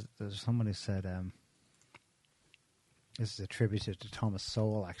 there's someone who said, this is attributed to Thomas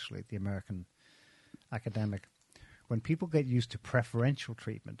Sowell, actually, the American academic. When people get used to preferential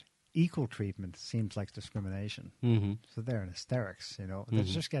treatment, equal treatment seems like discrimination. Mm-hmm. So they're in hysterics, you know. They're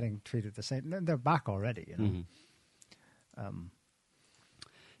just getting treated the same. They're back already, you know.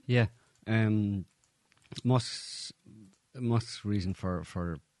 Musk's reason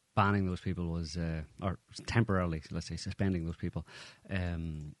for banning those people was, or temporarily, let's say, suspending those people,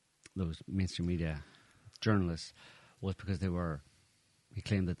 those mainstream media journalists, was because he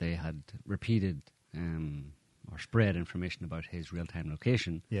claimed that they had repeated or spread information about his real-time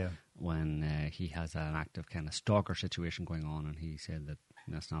location when he has an active kind of stalker situation going on, and he said that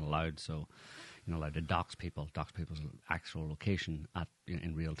that's not allowed, so you're not allowed to dox people's actual location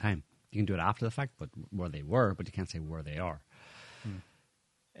in real time. You can do it after the fact, but where they were, but you can't say where they are.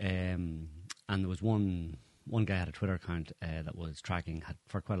 And there was one guy had a Twitter account that was tracking,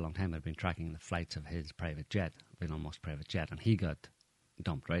 for quite a long time, had been tracking the flights of his private jet, Elon Musk's private jet, and he got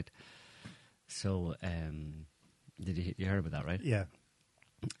dumped, right? So, you heard about that, right? Yeah.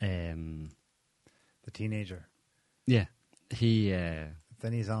 The teenager. Yeah. He...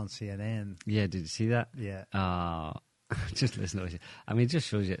 then he's on CNN. Yeah, did you see that? Yeah. Just listen to it. I mean, it just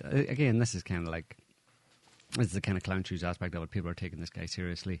shows you... Again, this is kind of like... This is the kind of clown shoes aspect of it. People are taking this guy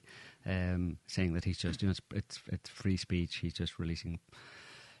seriously, saying that he's just, it's free speech. He's just releasing,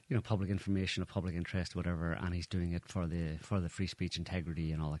 public information of public interest, whatever, and he's doing it for the free speech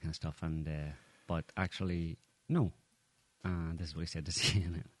integrity and all that kind of stuff. And but actually, no. This is what he said to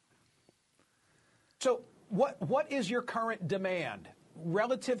CNN. So, what is your current demand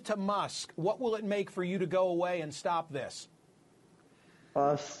relative to Musk? What will it make for you to go away and stop this?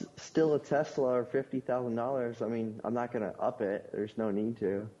 Still a Tesla or $50,000. I mean, I'm not going to up it. There's no need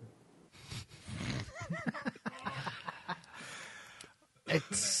to.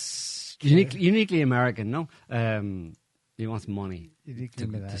 It's uniquely American, no? He wants money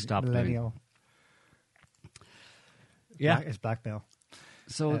to stop millennial. Yeah. It's blackmail.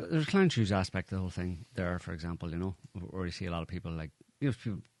 So there's a clown shoes aspect to the whole thing there, for example, where you see a lot of people like,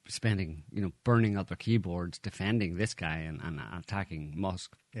 people spending, burning out their keyboards, defending this guy and attacking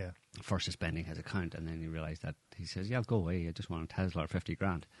Musk for suspending his account. And then you realize that he says, yeah, I'll go away. I just want a Tesla or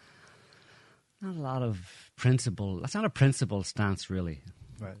 $50,000. Not a lot of principle. That's not a principle stance, really.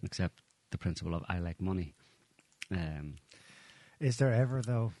 Right. Except the principle of I like money. Is there ever,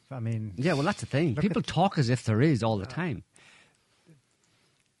 though? I mean... Yeah, well, that's the thing. People talk as if there is all the time.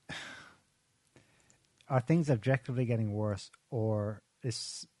 Are things objectively getting worse, or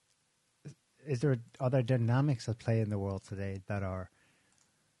are there dynamics at play in the world today that are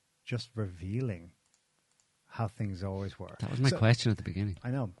just revealing how things always were? That was my question at the beginning.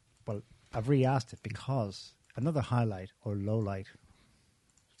 I know, but I've re-asked it because another highlight or lowlight,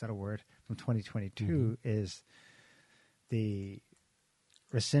 is that a word, from 2022 is the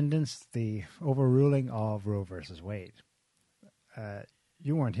rescindance, the overruling of Roe versus Wade.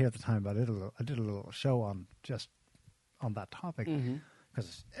 You weren't here at the time, but I did a little show on that topic.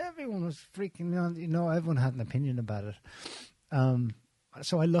 because everyone was freaking out. Everyone had an opinion about it.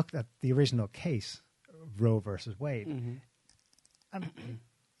 So I looked at the original case, Roe versus Wade, and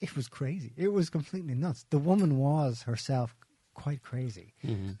it was crazy. It was completely nuts. The woman was herself quite crazy.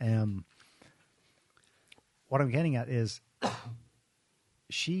 What I'm getting at is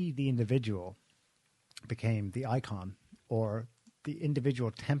she, the individual, became the icon or the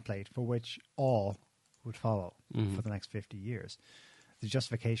individual template for which all would follow for the next 50 years. The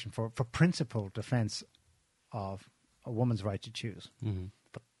justification for principled defense of a woman's right to choose.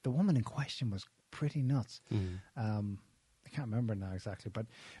 But the woman in question was pretty nuts. I can't remember now exactly, but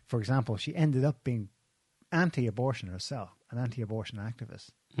for example, she ended up being anti-abortion herself, an anti-abortion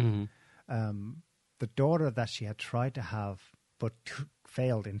activist. The daughter that she had tried to have but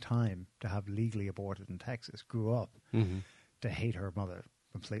failed in time to have legally aborted in Texas grew up to hate her mother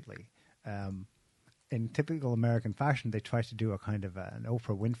completely. In typical American fashion, they tried to do a kind of an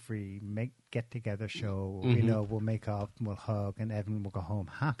Oprah Winfrey get-together show. We'll make up, and we'll hug, and everyone will go home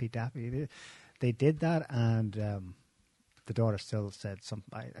happy-dappy. They did that, and the daughter still said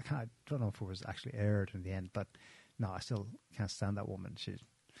something. I don't know if it was actually aired in the end, but no, I still can't stand that woman.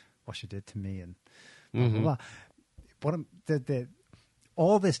 What she did to me, and blah, blah, blah. But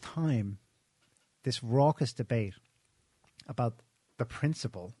all this time, this raucous debate about the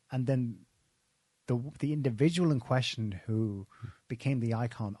principle, and then the individual in question who became the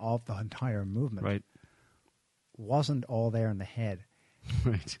icon of the entire movement, wasn't all there in the head,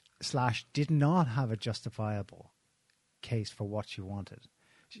 / did not have a justifiable case for what she wanted.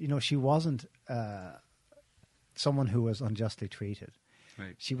 She wasn't someone who was unjustly treated.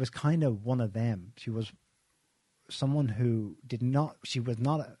 She was kind of one of them. She was someone who she was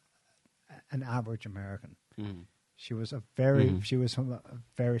not an average American. She was she was from a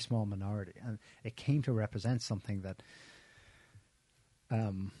very small minority, and it came to represent something that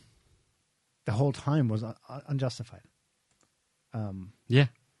the whole time was unjustified. Yeah,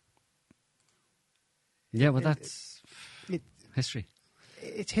 well, that's history.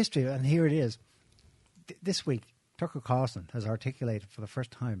 It's history, and here it is. This week, Tucker Carlson has articulated for the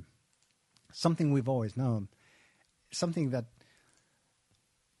first time something we've always known, something that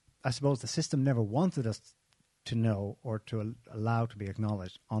I suppose the system never wanted us to know or to allow to be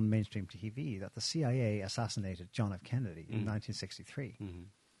acknowledged on mainstream TV, that the CIA assassinated John F. Kennedy in 1963.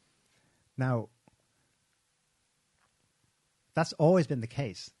 Now, that's always been the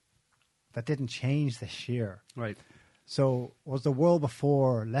case. That didn't change this year. So was the world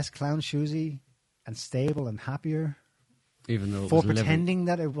before less clown-shoesy and stable and happier? Even though for pretending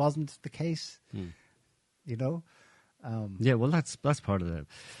that it wasn't the case? Yeah, well, that's part of the...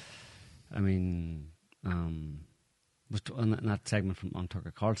 I mean... on that segment on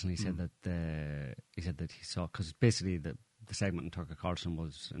Tucker Carlson, he said that he saw, because basically the segment on Tucker Carlson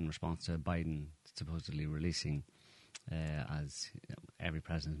was in response to Biden supposedly releasing, as every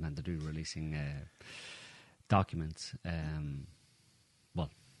president is meant to do, releasing documents,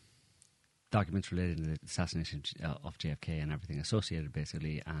 documents related to the assassination of JFK and everything associated,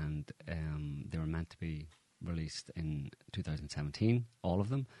 basically, and they were meant to be released in 2017, all of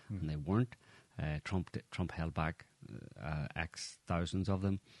them, and they weren't. Trump held back X thousands of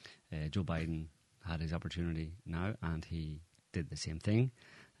them. Joe Biden had his opportunity now, and he did the same thing.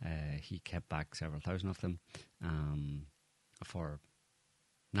 He kept back several thousand of them for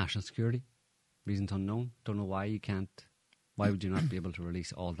national security reasons unknown. Don't know why you can't. Why would you not be able to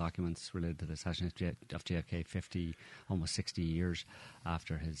release all documents related to the assassination of JFK almost 60 years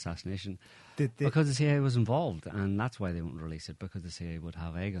after his assassination? Because the CIA was involved, and that's why they won't release it, because the CIA would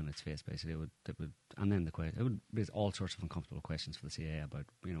have egg on its face, basically. It would raise all sorts of uncomfortable questions for the CIA about,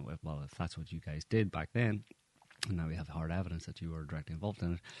 if that's what you guys did back then, and now we have hard evidence that you were directly involved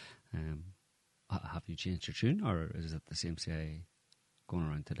in it, have you changed your tune, or is it the same CIA going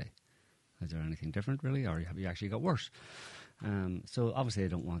around today? Is there anything different, really, or have you actually got worse? So obviously, they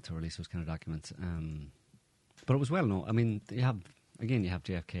don't want to release those kind of documents. But it was well known. I mean, you have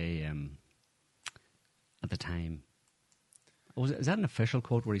JFK at the time. Is that an official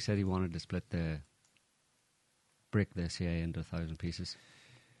quote where he said he wanted to break the CIA into 1,000 pieces?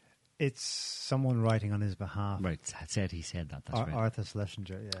 It's someone writing on his behalf. Right, he said that. That's right. Arthur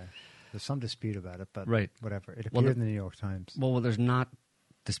Schlesinger, yeah. There's some dispute about it, but whatever. It appeared in the New York Times. Well, what there's not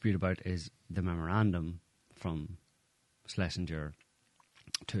dispute about is the memorandum from Schlesinger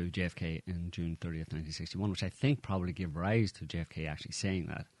to JFK in June 30th, 1961, which I think probably gave rise to JFK actually saying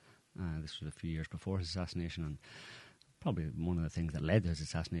that. This was a few years before his assassination, and probably one of the things that led to his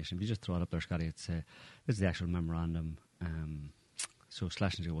assassination. If you just throw it up there, Scotty, this is the actual memorandum. So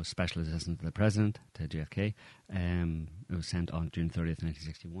Schlesinger was special assistant to the president, to JFK. It was sent on June 30th,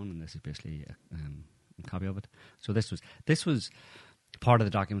 1961, and this is basically a copy of it. So this was part of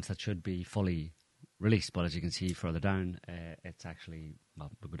the documents that should be fully released, but as you can see further down, it's actually, well,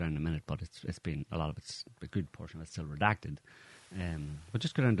 we'll go down in a minute, but it's been, a lot of it's, a good portion of it's still redacted. But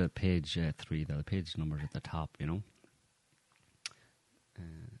just go down to page 3 there, the page numbers at the top, you know.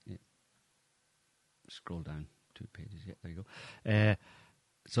 Yeah. Scroll down 2 pages, yeah, there you go.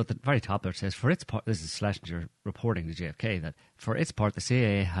 So at the very top there it says, for its part, this is Schlesinger reporting to JFK, that for its part the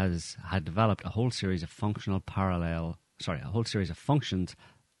CIA had developed a whole series of functions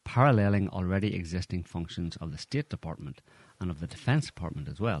paralleling already existing functions of the State Department and of the Defense Department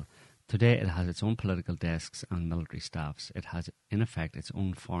as well. Today it has its own political desks and military staffs. It has, in effect, its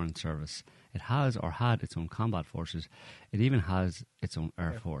own foreign service. It has or had its own combat forces. It even has its own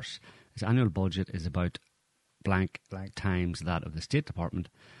air force. Its annual budget is about blank times that of the State Department.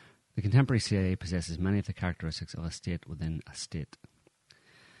 The contemporary CIA possesses many of the characteristics of a state within a state.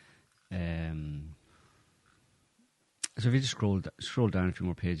 So if you just scroll down a few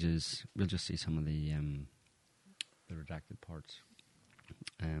more pages, we'll just see some of the redacted parts.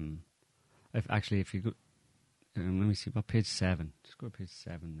 If you go, let me see, about page 7. Just go to page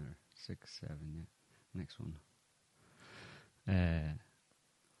 7 there. 6, 7, yeah. Next one.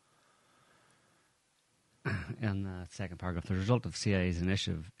 In the second paragraph, the result of CIA's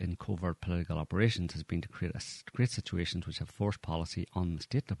initiative in covert political operations has been to create situations which have forced policy on the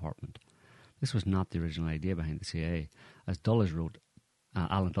State Department. This was not the original idea behind the CIA. As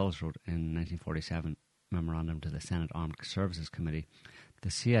Alan Dulles wrote in 1947 memorandum to the Senate Armed Services Committee,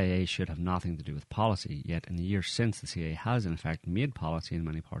 the CIA should have nothing to do with policy, yet in the years since, the CIA has in fact made policy in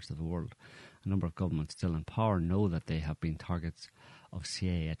many parts of the world. A number of governments still in power know that they have been targets of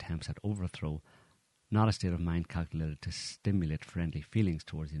CIA attempts at overthrow, not a state of mind calculated to stimulate friendly feelings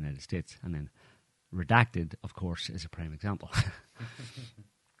towards the United States. And then redacted, of course, is a prime example.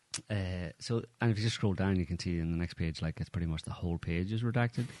 And if you just scroll down, you can see in the next page, like, it's pretty much the whole page is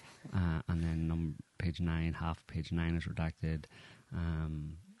redacted, and then page 9, half page 9 is redacted,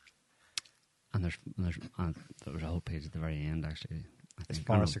 and there's a whole page at the very end. Actually, I think it's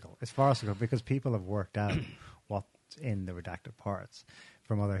farcical. It's farcical because people have worked out what's in the redacted parts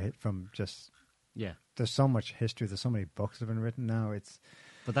yeah. There's so much history. There's so many books that have been written now.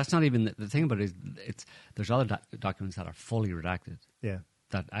 But that's not even the thing about it. There's other documents that are fully redacted. Yeah.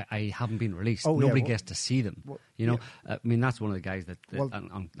 That I haven't been released. Oh, Nobody yeah, gets to see them. Well, you know, yeah. I mean, that's one of the guys that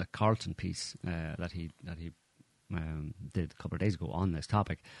on the Carlton piece that he did a couple of days ago on this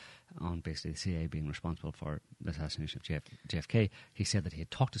topic, on basically the CIA being responsible for the assassination of JFK. He said that he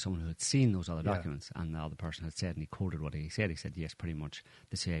had talked to someone who had seen those other documents, and the other person had said, and he quoted what he said. He said, yes, pretty much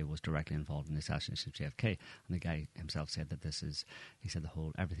the CIA was directly involved in the assassination of JFK. And the guy himself said that he said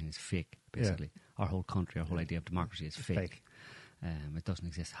everything is fake, basically. Yeah. Our whole country, our whole idea of democracy is fake. It doesn't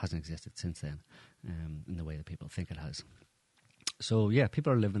exist, hasn't existed since then, in the way that people think it has. So, yeah,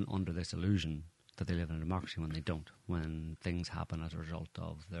 people are living under this illusion that they live in a democracy when they don't, when things happen as a result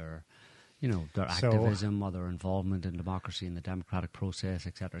of their activism or their involvement in democracy and the democratic process,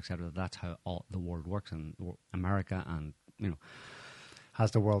 etc., etc. That's how all the world works in America, and, you know.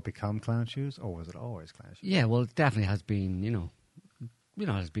 Has the world become clown shoes, or was it always clown shoes? Yeah, well, it definitely has been,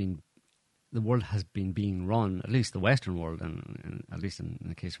 the world has been being run, at least the Western world, and at least in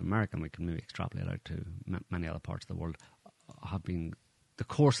the case of America, and we can maybe extrapolate out to many other parts of the world, the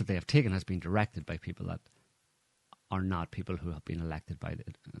course that they have taken has been directed by people that are not people who have been elected by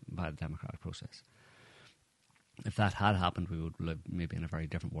the democratic process. If that had happened, we would live maybe in a very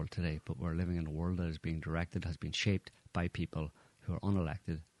different world today, but we're living in a world that is being directed, has been shaped by people who are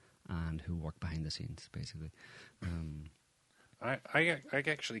unelected and who work behind the scenes, basically. I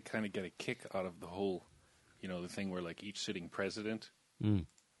actually kind of get a kick out of the whole, the thing where, like, each sitting president,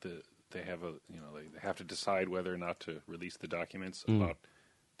 they have they have to decide whether or not to release the documents about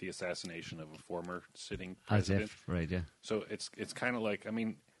the assassination of a former sitting president. Right, yeah. So it's kind of like, I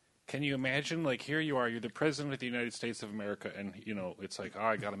mean, can you imagine, like, here you are, you're the president of the United States of America, and, it's like,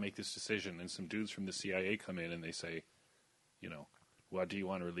 I got to make this decision, and some dudes from the CIA come in and they say, well, do you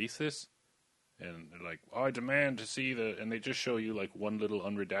want to release this? And they're like, I demand to see and they just show you, like, one little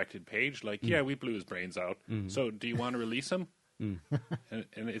unredacted page, like, yeah, we blew his brains out. So do you want to release him? And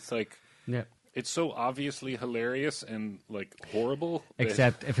it's like, yeah, it's so obviously hilarious and, like, horrible.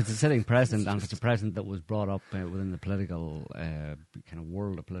 Except if it's a sitting president, and if it's a president that was brought up within the political kind of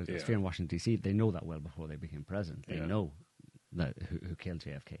world, of political sphere in Washington, D.C., they know that well before they became president. They know that who killed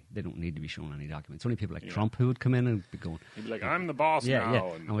JFK. They don't need to be shown any documents. Only people like Trump who would come in and be going... He'd be like, I'm the boss now.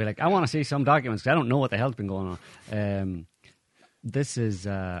 Yeah. And we're like, I want to see some documents because I don't know what the hell's been going on. This is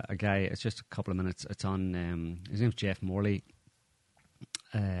a guy. It's just a couple of minutes. It's on. His name's Jeff Morley.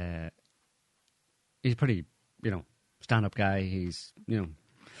 He's a pretty, stand-up guy. He's,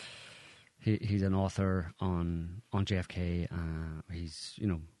 he's an author on JFK. He's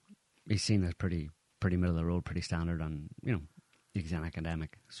seen as pretty middle of the road, pretty standard, and he's an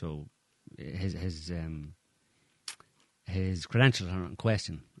academic. So his credentials aren't in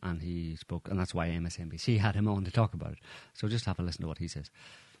question, and he spoke, and that's why MSNBC had him on to talk about it. So just have a listen to what he says.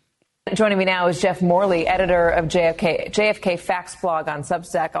 Joining me now is Jeff Morley, editor of JFK Facts blog on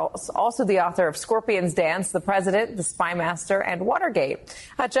Substack, also the author of Scorpion's Dance, The President, The Spy Master, and Watergate.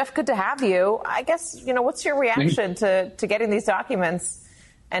 Jeff, good to have you. I guess, what's your reaction to getting these documents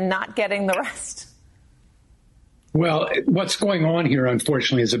and not getting the rest? Well, what's going on here,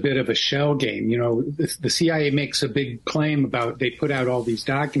 unfortunately, is a bit of a shell game. The CIA makes a big claim about they put out all these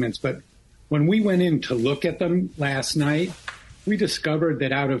documents, but when we went in to look at them last night, we discovered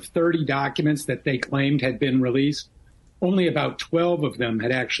that out of 30 documents that they claimed had been released, only about 12 of them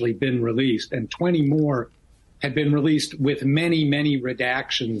had actually been released, and 20 more had been released with many, many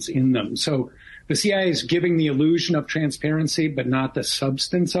redactions in them. So the CIA is giving the illusion of transparency, but not the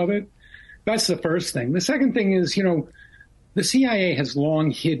substance of it. That's the first thing. The second thing is, the CIA has long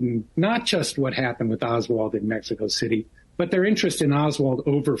hidden not just what happened with Oswald in Mexico City, but their interest in Oswald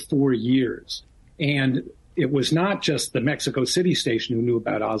over 4 years. And it was not just the Mexico City station who knew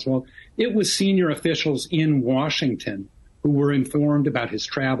about Oswald. It was senior officials in Washington who were informed about his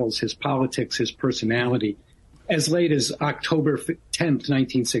travels, his politics, his personality, as late as October 10th,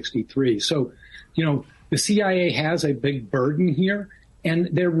 1963. So, the CIA has a big burden here, and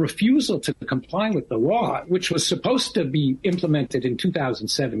their refusal to comply with the law, which was supposed to be implemented in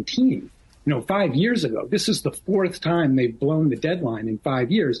 2017, 5 years ago. This is the fourth time they've blown the deadline in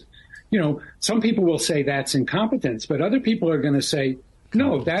 5 years. Some people will say that's incompetence, but other people are going to say,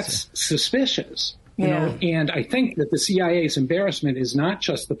 no, that's suspicious. And I think that the CIA's embarrassment is not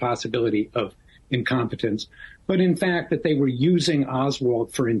just the possibility of incompetence, but in fact that they were using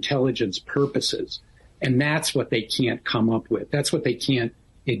Oswald for intelligence purposes. And that's what they can't come up with. That's what they can't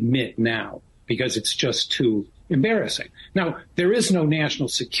admit now, because it's just too embarrassing. Now, there is no national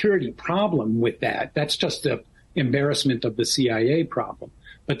security problem with that. That's just the embarrassment of the CIA problem.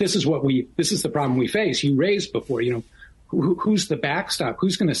 But this is the problem we face. You raised before, who's the backstop?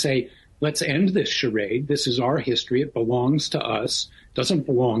 Who's going to say, let's end this charade. This is our history. It belongs to us. It doesn't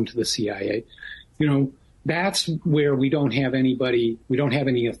belong to the CIA. That's where we don't have anybody, we don't have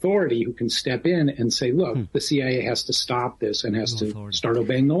any authority who can step in and say, look, the CIA has to stop this and has to start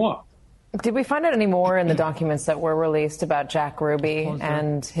obeying the law. Did we find out any more in the documents that were released about Jack Ruby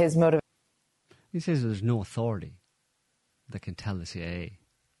and his motivation? He says there's no authority that can tell the CIA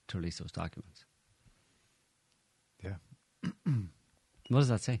to release those documents. Yeah. What does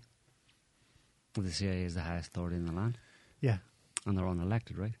that say? Well, the CIA is the highest authority in the land. Yeah. And they're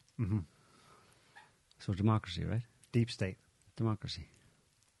unelected, right? Mm-hmm. So democracy, right? Deep state. Democracy.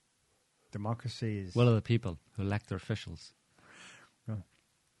 Democracy is... Will of the people who elect their officials. Oh.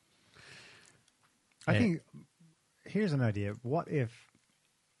 I think, here's an idea. What if,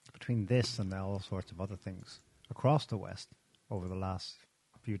 between this and all sorts of other things, across the West, over the last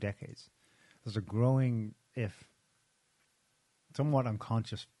few decades, there's a growing, if somewhat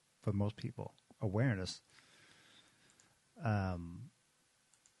unconscious for most people, awareness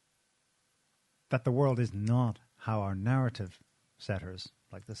that the world is not how our narrative setters,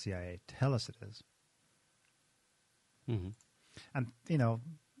 like the CIA, tell us it is. Mm-hmm. And,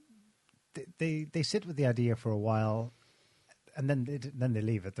 they sit with the idea for a while, and then they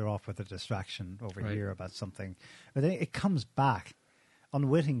leave it. They're off with a distraction over here about something. But then it comes back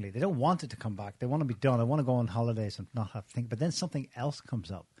unwittingly. They don't want it to come back. They want to be done. They want to go on holidays and not have to think. But then something else comes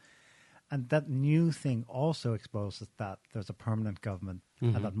up. And that new thing also exposes that there's a permanent government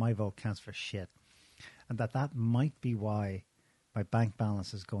and that my vote counts for shit. And that might be why my bank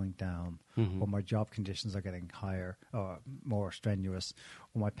balance is going down, or my job conditions are getting higher or more strenuous,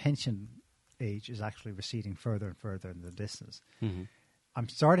 or my pension age is actually receding further and further in the distance. Mm-hmm. I'm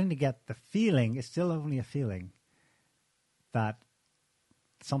starting to get the feeling, it's still only a feeling, that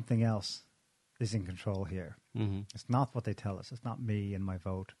something else is in control here. Mm-hmm. It's not what they tell us. It's not me and my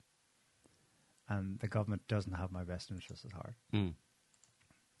vote. And the government doesn't have my best interests at heart. Mm.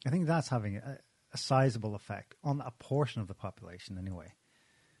 I think that's having a sizable effect on a portion of the population anyway.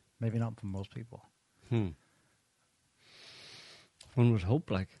 Maybe not for most people. One would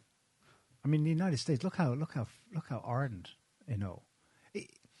hope, like. I mean, the United States, look how ardent,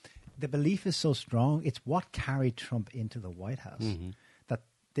 the belief is so strong. It's what carried Trump into the White House. Mm-hmm. That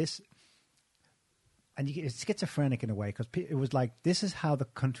this, and it's schizophrenic in a way, because it was like, this is how the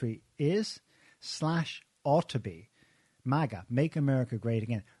country is / ought to be. MAGA, Make America Great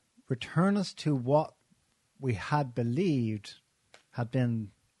Again. Return us to what we had believed had been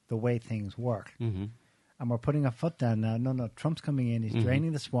the way things work. Mm-hmm. And we're putting our foot down now. No, Trump's coming in. He's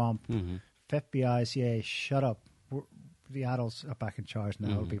draining the swamp. FBI, CIA, shut up. The adults are back in charge now.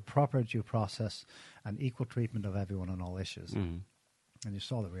 It'll be proper due process and equal treatment of everyone on all issues. And you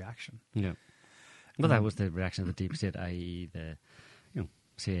saw the reaction. Yeah. Well, that was the reaction of the deep state, i.e. the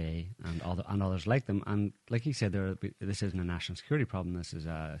CIA and others like them. And like he said, this isn't a national security problem. This is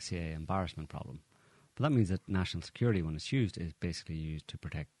a CIA embarrassment problem. But that means that national security, when it's used, is basically used to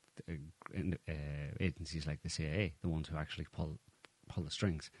protect agencies like the CIA, the ones who actually pull the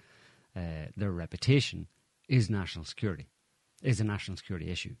strings. Their reputation is national security, is a national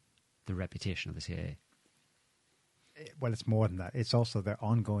security issue, the reputation of the CIA. Well, it's more than that. It's also their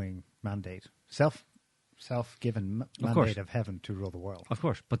ongoing mandate, self-given mandate of heaven to rule the world. Of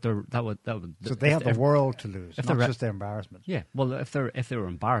course, but that would. So they have the world to lose, not just their embarrassment. Yeah, well, if they were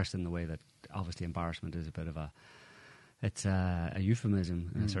embarrassed in the way that obviously embarrassment is a bit of a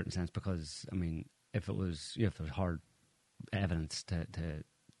euphemism in a certain sense, because I mean, if it was, if there was hard evidence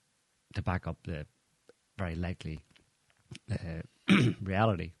to back up the very likely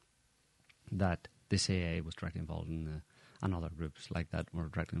reality that the CIA was directly involved in and other groups like that were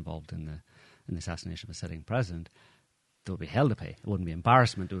directly involved in the assassination of a sitting president, there would be hell to pay. It wouldn't be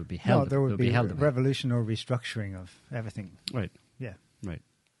embarrassment. It would be hell. No, there would be hell to revolution or restructuring of everything. Right. Yeah. Right.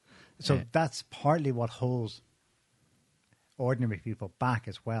 So that's partly what holds ordinary people back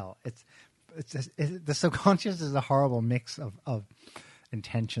as well. The subconscious is a horrible mix of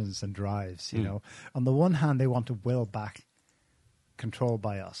intentions and drives. You know, on the one hand, they want to will back control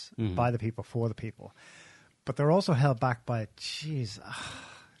by us, by the people, for the people, but they're also held back by,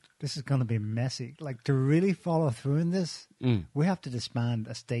 this is going to be messy. Like, to really follow through in this, we have to disband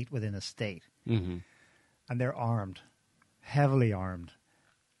a state within a state, and they're armed, heavily armed,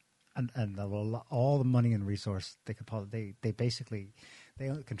 and all the money and resource they could probably. They basically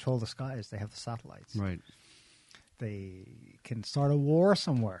control the skies. They have the satellites. Right. They can start a war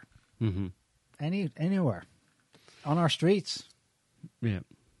somewhere, anywhere, on our streets. Yeah.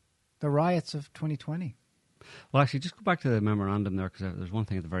 The riots of 2020. Well, actually, just go back to the memorandum there, because there's one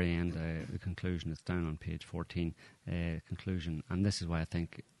thing at the very end, the conclusion. It's down on page 14, conclusion, and this is why I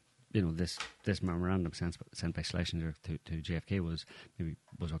think, this memorandum sent by Schlesinger to JFK was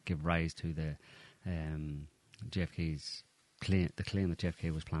what gave rise to the JFK's claim, the claim that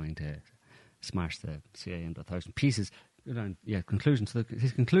JFK was planning to smash the CIA into 1,000 pieces. Conclusion. So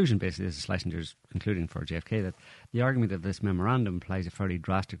his conclusion basically is Schlesinger's concluding for JFK that the argument of this memorandum implies a fairly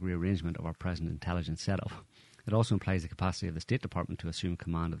drastic rearrangement of our present intelligence setup. It also implies the capacity of the State Department to assume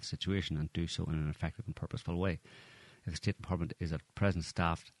command of the situation and do so in an effective and purposeful way. If the State Department is at present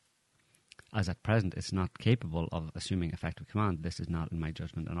staffed as at present it's not capable of assuming effective command, this is not, in my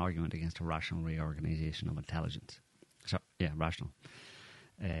judgment, an argument against a rational reorganisation of intelligence. Rational.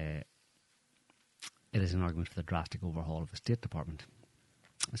 It is an argument for the drastic overhaul of the State Department.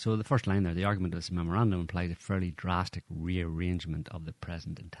 So the first line there, the argument of this memorandum implies a fairly drastic rearrangement of the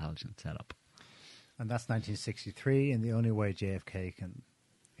present intelligence setup. And that's 1963, and the only way JFK can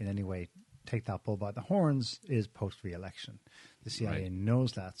in any way take that bull by the horns is post-re-election. The CIA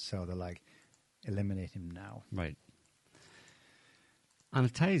knows that, so they're like, eliminate him now. Right. And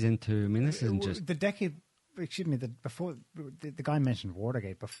it ties into, this isn't just... The decade... Excuse me. Before the guy mentioned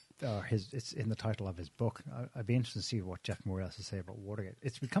Watergate, it's in the title of his book. I'd be interested to see what Jeff Moore has to say about Watergate.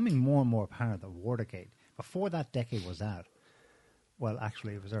 It's becoming more and more apparent that Watergate, before that decade was out, well,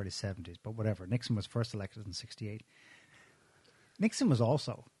 actually it was early 70s, but whatever. Nixon was first elected in 1968. Nixon was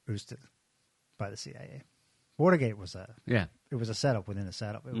also boosted by the CIA. Watergate was it was a setup within a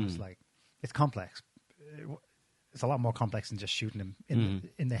setup. It was like, it's complex. It's a lot more complex than just shooting him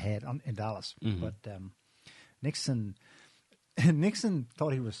in the head in Dallas, but. Nixon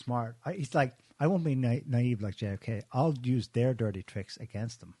thought he was smart. He's like, I won't be naive like JFK. I'll use their dirty tricks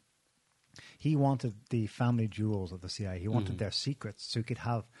against them. He wanted the family jewels of the CIA. He wanted their secrets so he could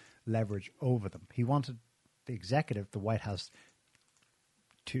have leverage over them. He wanted the executive, the White House,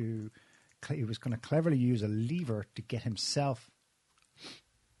 he was going to cleverly use a lever to get himself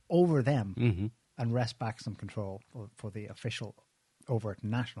over them and wrest back some control for the official overt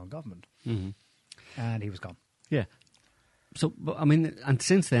national government. And he was gone. Yeah. So, and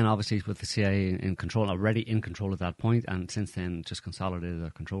since then, obviously, with the CIA in control, already in control at that point, and since then, just consolidated their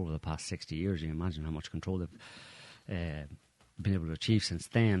control over the past 60 years. You imagine how much control they've been able to achieve since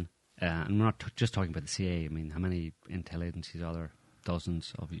then. And we're not just talking about the CIA. How many intel agencies are there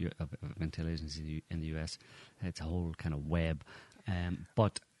dozens of intel agencies in the US. It's a whole kind of web.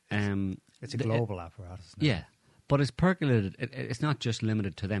 It's a global apparatus now. Yeah. But it's percolated. It's not just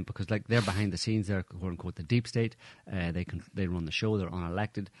limited to them, because like they're behind the scenes. They're quote unquote the deep state. They run the show. They're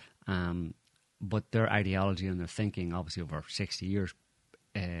unelected, but their ideology and their thinking, obviously over 60 years,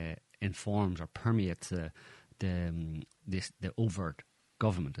 informs or permeates the overt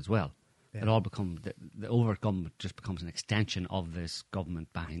government as well. Yeah. It all becomes the overt government just becomes an extension of this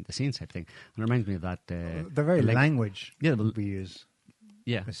government behind the scenes type thing. And it reminds me of that the very language we use.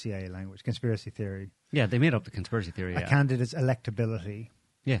 Yeah, the CIA language, conspiracy theory. Yeah, they made up the conspiracy theory. A candidate's electability.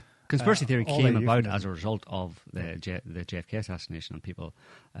 Yeah, conspircy theory came about as a result of the JFK assassination, and people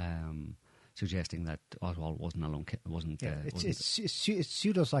suggesting that Oswald wasn't alone. It's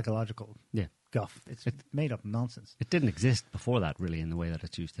pseudo-psychological. Yeah, guff. It's made up nonsense. It didn't exist before that, really, in the way that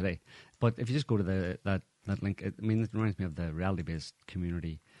it's used today. But if you just go to that link, it reminds me of the reality-based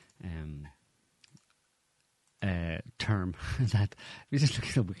community. Term that we just look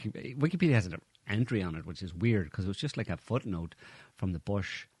at Wikipedia has an entry on it, which is weird because it was just like a footnote from the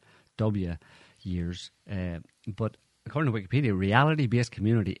Bush W years. But according to Wikipedia, reality-based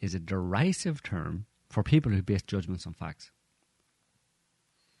community is a derisive term for people who base judgments on facts.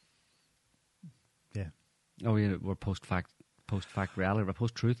 Yeah. Oh, yeah, we're post-fact reality, or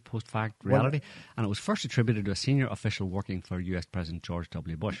post-truth, post-fact reality. And it was first attributed to a senior official working for US President George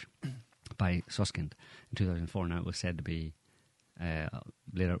W. Bush. By Susskind in 2004. Now it was said to be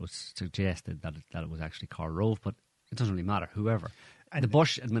later it was suggested that it was actually Karl Rove, but it doesn't really matter. Whoever, and the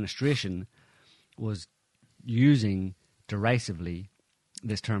Bush administration was using derisively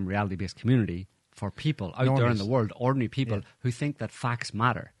this term reality-based community for people out there in the world, ordinary people who think that facts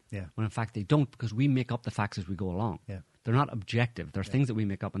matter. Yeah. When in fact they don't, because we make up the facts as we go along. Yeah. They're not objective. They're things that we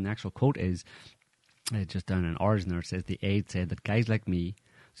make up. And the actual quote is just down in Origin there. It says the aide said that guys like me.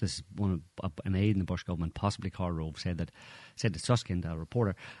 So this is an aide in the Bush government, possibly Karl Rove, said to Susskind, a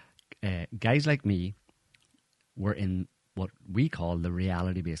reporter, guys like me were in what we call the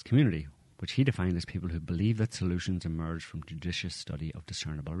reality-based community, which he defined as people who believe that solutions emerge from judicious study of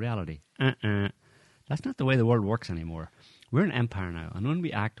discernible reality. That's not the way the world works anymore. We're an empire now, and when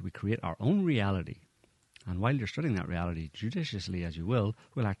we act, we create our own reality. And while you're studying that reality, judiciously as you will,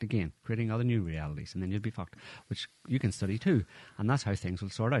 we'll act again, creating other new realities, and then you'll be fucked, which you can study too. And that's how things will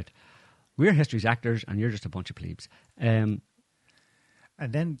sort out. We're history's actors, and you're just a bunch of plebes. And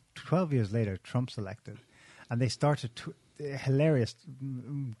then 12 years later, Trump's elected, and they started a hilarious,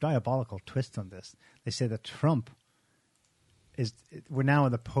 diabolical twist on this. They say that Trump we're now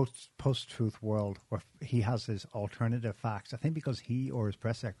in the post-truth world where he has his alternative facts. I think because he or his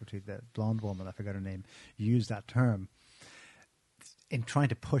press secretary, the blonde woman, I forgot her name, used that term in trying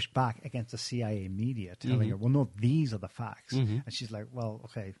to push back against the CIA media, telling her, well, no, these are the facts. And she's like, well,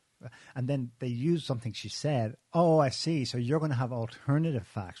 okay. And then they used something she said. Oh, I see. So you're going to have alternative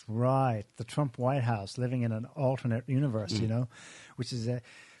facts. Right. The Trump White House living in an alternate universe, you know, which is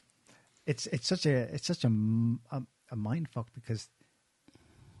it's such a mind fuck, because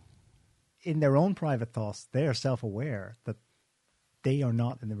in their own private thoughts, they are self-aware that they are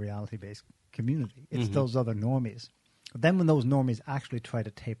not in the reality-based community. It's those other normies. But then when those normies actually try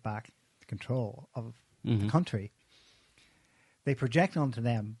to take back control of the country, they project onto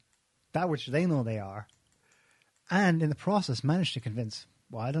them that which they know they are, and in the process manage to convince,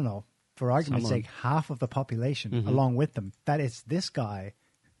 well, I don't know, for argument's sake, half of the population along with them, that it's this guy,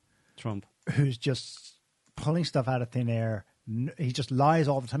 Trump, who's just pulling stuff out of thin air. He just lies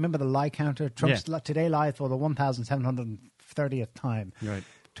all the time. Remember the lie counter? Trump's today lied for the 1,730th time. Right.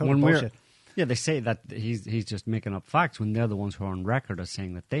 Total bullshit. Yeah, they say that he's just making up facts when they're the ones who are on record as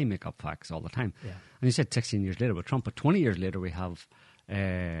saying that they make up facts all the time. Yeah. And you said 16 years later with Trump, but 20 years later we have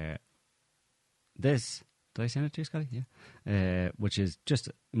this. Did I send it to you, Scotty? Yeah. Which is just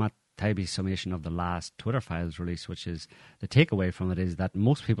Matt Taibbi's summation of the last Twitter files release, which is the takeaway from it is that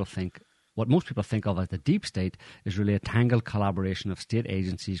what most people think of as the deep state is really a tangled collaboration of state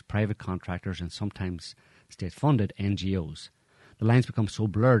agencies, private contractors, and sometimes state-funded NGOs. The lines become so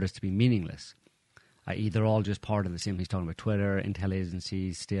blurred as to be meaningless, i.e. they're all just part of the same. He's talking about Twitter, intel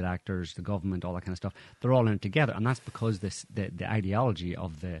agencies, state actors, the government, all that kind of stuff. They're all in it together, and that's because the ideology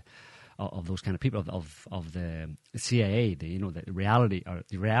of those kind of people, of the CIA, the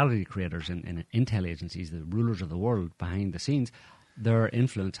reality creators in intel agencies, the rulers of the world behind the scenes, their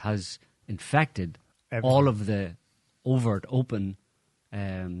influence has infected all of the overt, open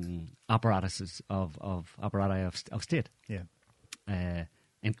apparatuses of state. Yeah, and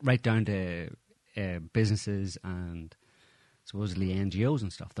right down to businesses and supposedly NGOs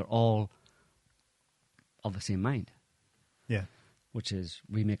and stuff. They're all of the same mind. Yeah, which is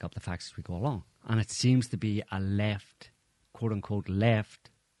we make up the facts as we go along. And it seems to be a left, quote-unquote, left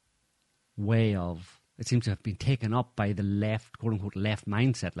way of... It seems to have been taken up by the left, quote-unquote, left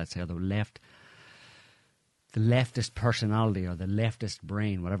mindset, let's say, or the leftist personality or the leftist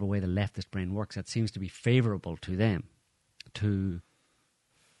brain, whatever way the leftist brain works. It seems to be favourable to them to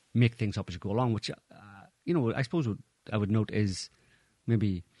make things up as you go along, which, I suppose what I would note is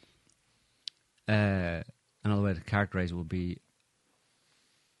maybe another way to characterise it would be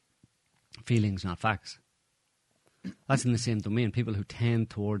feelings, not facts. That's in the same domain. People who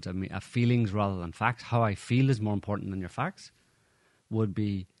tend towards feelings rather than facts, how I feel is more important than your facts, would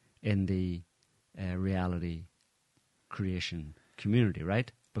be in the reality creation community,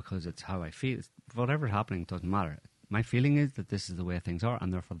 right? Because it's how I feel. Whatever's happening doesn't matter. My feeling is that this is the way things are,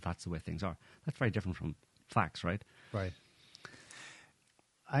 and therefore that's the way things are. That's very different from facts, right? Right.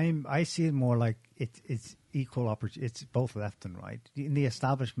 I see it more like it's equal opportunity. It's both left and right. In the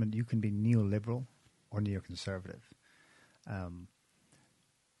establishment, you can be neoliberal or neoconservative.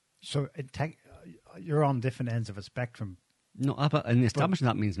 So you're on different ends of a spectrum. No, but in the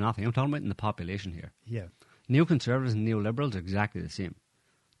establishment that means nothing. I'm talking about in the population here. Yeah. Neoconservatives and neoliberals are exactly the same.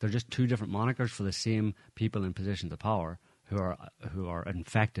 They're just two different monikers for the same people in positions of power who are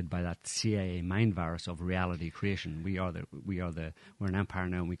infected by that CIA mind virus of reality creation. We're an empire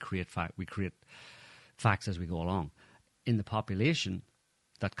now, and we create facts as we go along. In the population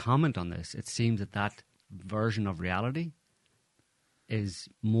that comment on this, it seems that version of reality is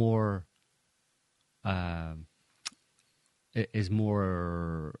more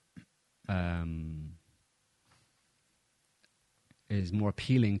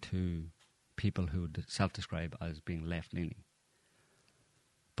appealing to people who self-describe as being left-leaning,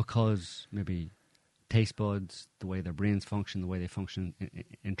 because maybe taste buds, the way their brains function, the way they function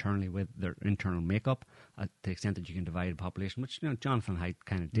internally with their internal makeup, to the extent that you can divide a population, which Jonathan Haidt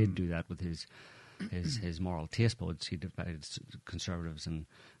kind of did do that with his moral taste buds. He divided conservatives and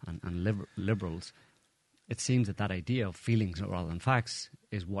liberals. It seems that idea of feelings rather than facts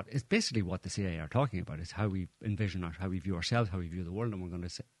is basically what the CIA are talking about. Is how we envision how we view ourselves, how we view the world, and we're going to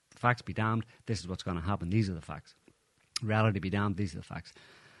say, facts be damned, this is what's going to happen, these are the facts. Reality be damned, these are the facts.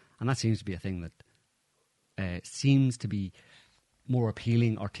 And that seems to be a thing that seems to be more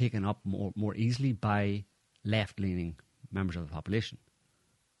appealing or taken up more easily by left-leaning members of the population.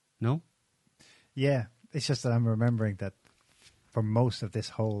 No? Yeah, it's just that I'm remembering that for most of this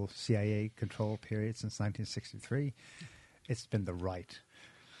whole CIA control period since 1963, it's been the right.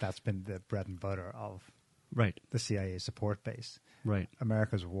 That's been the bread and butter of the CIA support base. Right.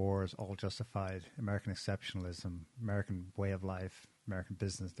 America's wars, all justified. American exceptionalism, American way of life, American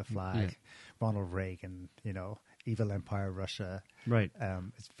business, the flag, Ronald Reagan, evil empire Russia. Right.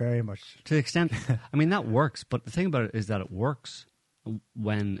 It's very much... To the extent... that works, but the thing about it is that it works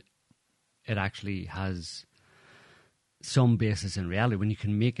when it actually has some basis in reality, when you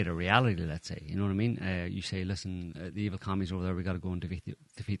can make it a reality, let's say. You know what I mean? You say, listen, the evil commies over there, we got to go and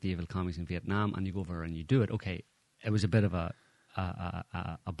defeat the evil commies in Vietnam, and you go over and you do it. Okay, it was a bit of a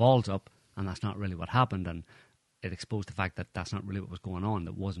balls up, and that's not really what happened, and it exposed the fact that that's not really what was going on.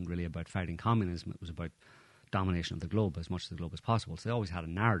 That wasn't really about fighting communism. It was about domination of the globe, as much of the globe as possible. So they always had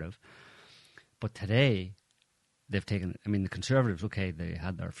a narrative. But today, they've taken... the conservatives, okay, they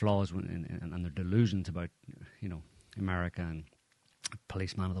had their flaws and their delusions about, America and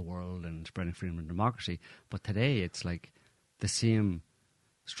policeman of the world and spreading freedom and democracy. But today, it's like the same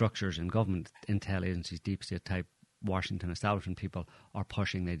structures in government, intel agencies, deep state type, Washington establishment people are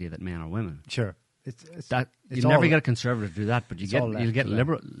pushing the idea that men are women. Sure. You never get a conservative to do that, but you'll get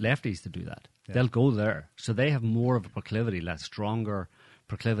lefties to do that. Yeah. They'll go there. So they have more of a proclivity, stronger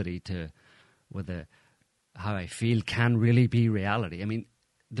proclivity to whether how I feel can really be reality.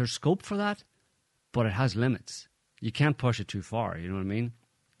 There's scope for that, but it has limits. You can't push it too far, you know what I mean?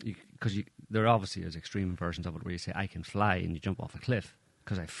 Because there obviously is extreme versions of it where you say, I can fly, and you jump off a cliff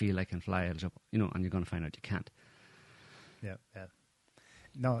because I feel I can fly, I'll jump, and you're going to find out you can't. Yeah.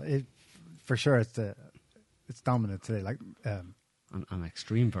 No, for sure it's dominant today. Like an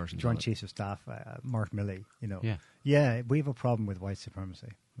extreme version. Joint Chiefs of Staff Mark Milley. Yeah, we have a problem with white supremacy.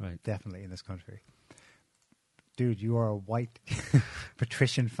 Right, definitely in this country. Dude, you are a white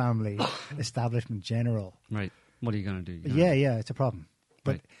patrician family establishment general. Right. What are you going to do? Yeah, it's a problem.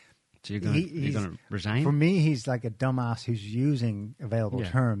 But right. So you're going to resign? For me, he's like a dumbass who's using available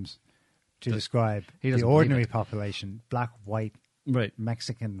terms to describe the ordinary population, black, white,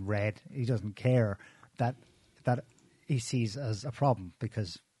 Mexican, red. He doesn't care that he sees as a problem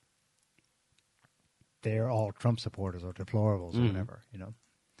because they're all Trump supporters or deplorables or whatever,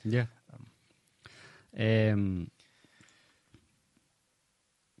 Yeah.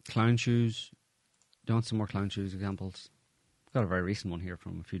 Clown shoes. Do you want some more clown shoes examples? Got a very recent one here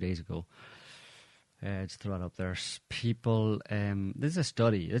from a few days ago. Just throw it up there. People, this is a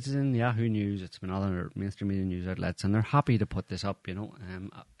study. This is in Yahoo News. It's been on other mainstream media news outlets, and they're happy to put this up.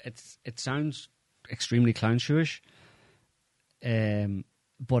 It sounds extremely clown shoeish,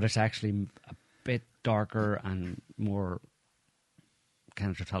 but it's actually a bit darker and more kind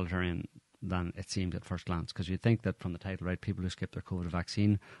of totalitarian than it seems at first glance, because you'd think that from the title, right, people who skip their COVID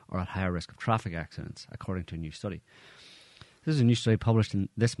vaccine are at higher risk of traffic accidents, according to a new study. This is a new study published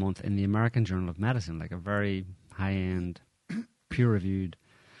this month in the American Journal of Medicine, like a very high-end, peer-reviewed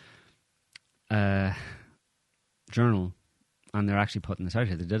journal, and they're actually putting this out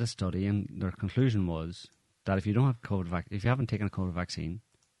here. They did a study, and their conclusion was that if you don't have if you haven't taken a COVID vaccine,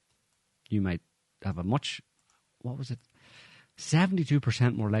 you might have a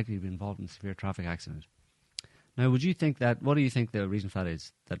 72% more likely to be involved in a severe traffic accident. Now, what do you think the reason for that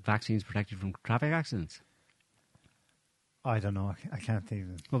is? That vaccines protect you from traffic accidents? I don't know. I can't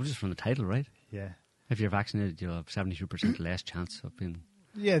even... Well, just from the title, right? Yeah. If you're vaccinated, you'll have 72% less chance of being...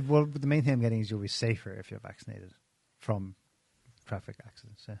 Yeah, well, the main thing I'm getting is you'll be safer if you're vaccinated from traffic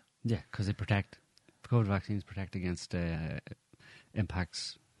accidents, yeah. Yeah, because COVID vaccines protect against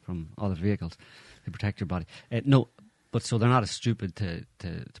impacts from other vehicles. They protect your body. No, but so they're not as stupid to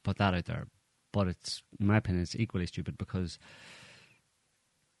put that out there. But it's, in my opinion, it's equally stupid because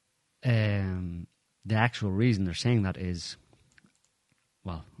the actual reason they're saying that is,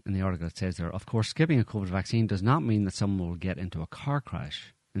 well, in the article it says there, of course, skipping a COVID vaccine does not mean that someone will get into a car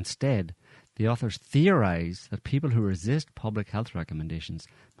crash. Instead, the authors theorize that people who resist public health recommendations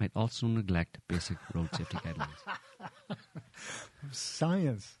might also neglect basic road safety guidelines.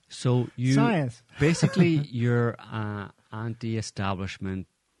 Science. So Science. Basically, you're an anti-establishment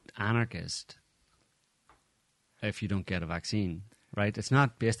anarchist if you don't get a vaccine, right? It's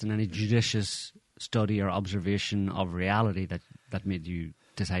not based on any judicious study or observation of reality that made you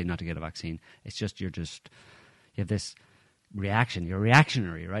decide not to get a vaccine. It's just you have this reaction. You're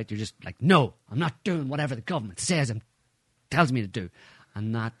reactionary, right? You're just like, no, I'm not doing whatever the government says and tells me to do.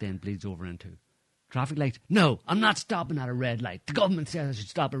 And that then bleeds over into traffic light. No, I'm not stopping at a red light. The government says I should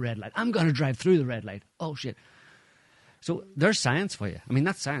stop at a red light. I'm going to drive through the red light. Oh, shit. So there's science for you. I mean,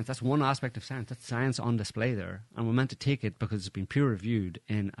 that's science. That's one aspect of science. That's science on display there. And we're meant to take it because it's been peer-reviewed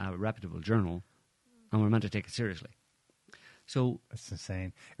in a reputable journal, and we're meant to take it seriously. So that's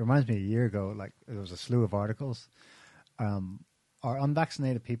insane. It reminds me a year ago, like there was a slew of articles. Are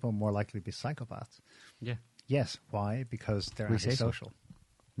unvaccinated people more likely to be psychopaths? Yeah. Yes. Why? Because they're antisocial. So.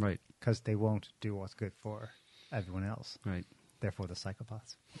 Right. Because they won't do what's good for everyone else. Right. Therefore, they're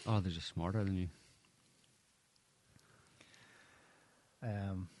psychopaths. Oh, they're just smarter than you.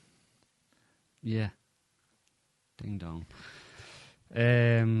 Yeah. Ding dong.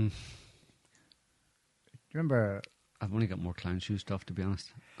 Remember, I've only got more clown shoe stuff, to be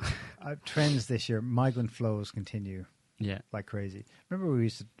honest. Trends this year, migrant flows continue. Yeah, like crazy. Remember,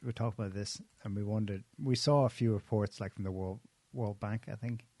 we talked about this, and we saw a few reports, like from the World Bank, I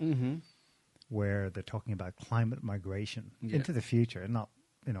think, where they're talking about climate migration into the future, not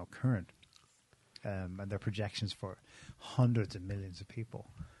current, and their projections for hundreds of millions of people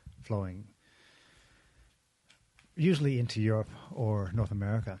flowing, usually into Europe or North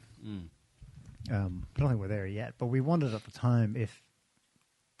America. I don't think we're there yet, but we wondered at the time if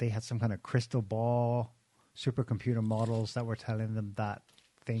they had some kind of crystal ball, supercomputer models that were telling them that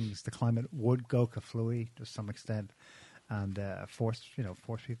the climate would go kaflooey to some extent, and force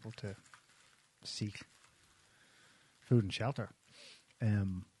people to seek food and shelter.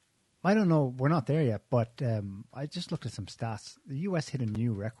 I don't know. We're not there yet, but I just looked at some stats. The U.S. hit a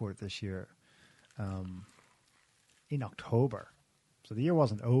new record this year in October. So the year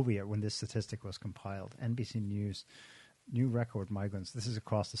wasn't over yet when this statistic was compiled. NBC News, new record migrants. This is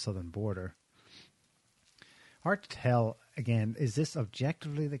across the southern border. Hard to tell, again, is this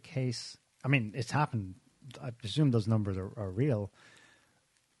objectively the case? I mean, it's happened. I presume those numbers are real.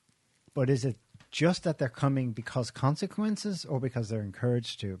 But is it just that they're coming because consequences or because they're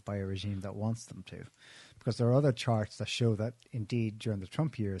encouraged to by a regime that wants them to? Because there are other charts that show that, indeed, during the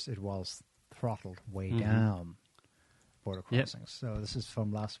Trump years, it was throttled way down, border crossings. So this is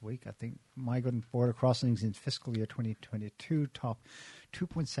from last week, I think. Migrant border crossings in fiscal year 2022 topped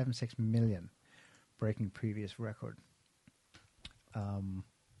 2.76 million, breaking previous record.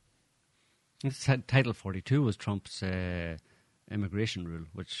 Title 42 was Trump's immigration rule,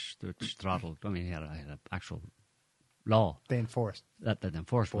 which throttled. I mean, he had an actual law. They enforced. That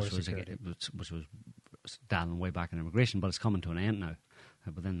enforced, which was down way back in immigration, but it's coming to an end now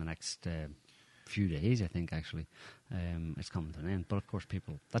within the next few days, I think, actually. It's coming to an end. But, of course,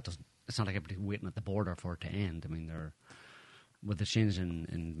 it's not like everybody waiting at the border for it to end. I mean, with the change in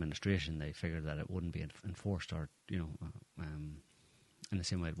administration, they figured that it wouldn't be enforced or, in the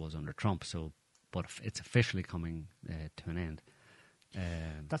same way it was under Trump. So, but it's officially coming to an end.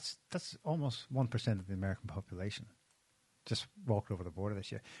 That's almost 1% of the American population just walked over the border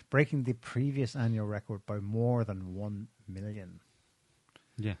this year, breaking the previous annual record by more than 1 million.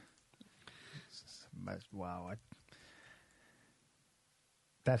 Yeah. Wow.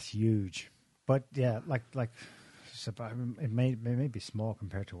 That's huge. But yeah, it may be small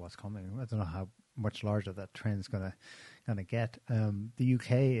compared to what's coming. I don't know how much larger that trend's gonna get. The UK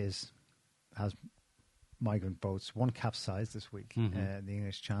has migrant boats. One capsized this week in the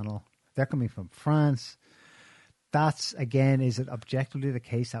English Channel. They're coming from France. That's, again, is it objectively the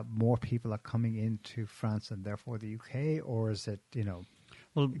case that more people are coming into France and therefore the UK, or is it,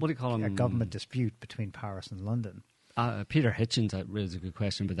 well, what do you call them? A government dispute between Paris and London? Peter Hitchens, that raises a good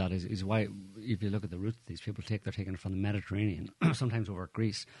question, but that is why, if you look at the routes these people take, they're taking it from the Mediterranean, sometimes over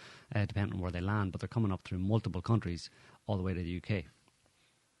Greece, depending on where they land, but they're coming up through multiple countries all the way to the UK.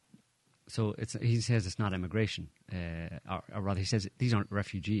 So he says it's not immigration, or rather he says these aren't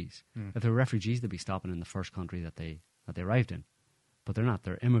refugees. If they're refugees, they'd be stopping in the first country that they arrived in. But they're not.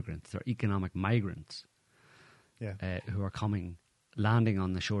 They're immigrants. They're economic migrants who are coming, landing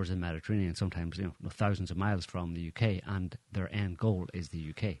on the shores of the Mediterranean, sometimes thousands of miles from the UK, and their end goal is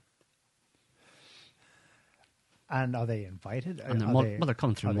the UK. And are they invited? And they're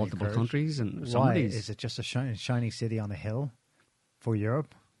coming through multiple countries. And why? Is it just a shining city on a hill for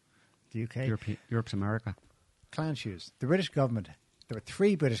Europe? The UK? Europe's America. Clown shoes. The British government, there were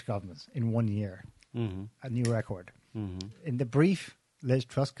 3 British governments in 1 year. A new record. In the brief Liz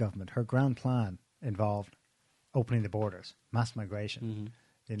Truss government, her grand plan involved opening the borders, mass migration,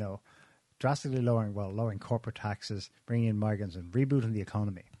 drastically lowering corporate taxes, bringing in migrants and rebooting the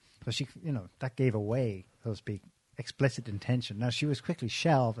economy. So she, that gave away, so to speak, explicit intention. Now, she was quickly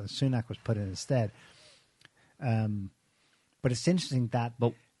shelved and Sunak was put in instead. But it's interesting that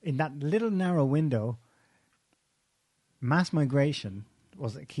in that little narrow window, mass migration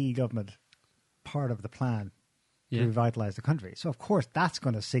was a key government part of the plan to revitalise the country. So, of course, that's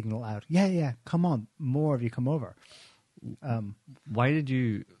going to signal out, come on, more of you come over. Why did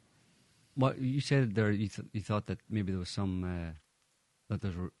you... What you said there, you thought that maybe there was some... that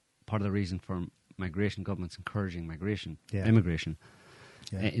there's part of the reason for migration, governments encouraging immigration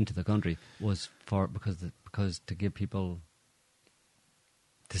into the country was because to give people...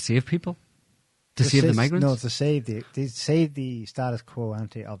 To save people? To save the migrants? No, to save the status quo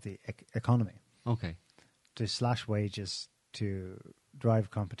ante of the economy. Okay. To slash wages, to drive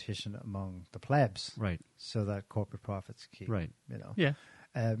competition among the plebs. Right. So that corporate profits keep. Right. Yeah.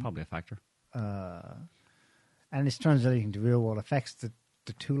 Probably a factor. And it's translating to real world effects. The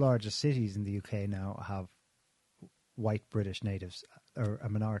 2 largest cities in the UK now have white British natives, or a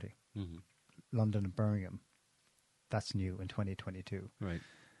minority. London and Birmingham. That's new in 2022. Right.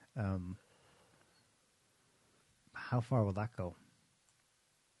 How far will that go?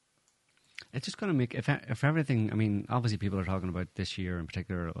 It's just going to make, if everything, I mean, obviously people are talking about this year in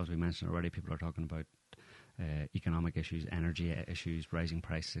particular, as we mentioned already, people are talking about economic issues, energy issues, rising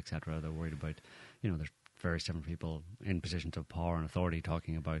prices, etc. They're worried about, there's various different people in positions of power and authority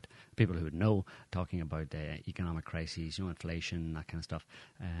talking about, people who would know, talking about economic crises, inflation, that kind of stuff.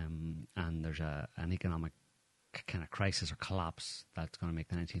 And there's an economic kind of crisis or collapse that's going to make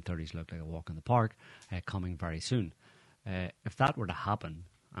the 1930s look like a walk in the park coming very soon. If that were to happen,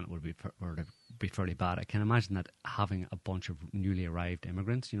 and it would be fairly bad, I can imagine that having a bunch of newly arrived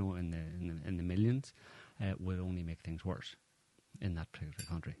immigrants, in the millions, would only make things worse in that particular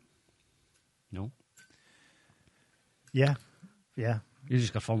country. No? Yeah. You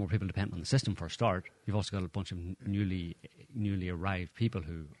just got far more people dependent on the system for a start. You've also got a bunch of newly arrived people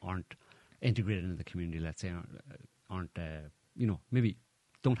who aren't integrated into the community, let's say, aren't maybe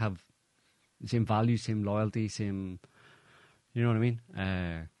don't have the same values, same loyalty, same, you know what I mean?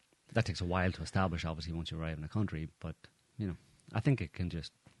 That takes a while to establish, obviously, once you arrive in a country, but, I think it can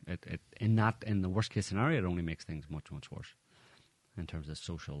just, in the worst case scenario, it only makes things much, much worse in terms of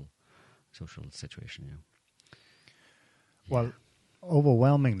social situation, Well,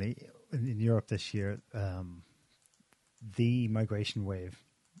 overwhelmingly in Europe this year, the migration wave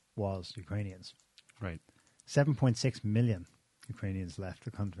was Ukrainians. Right. 7.6 million Ukrainians left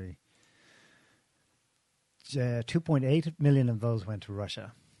the country. 2.8 million of those went to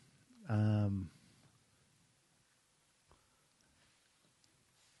Russia. I'm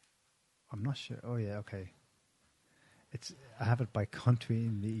not sure. Oh, yeah, okay. I have it by country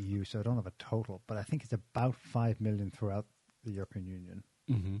in the EU, so I don't have a total, but I think it's about 5 million throughout the European Union.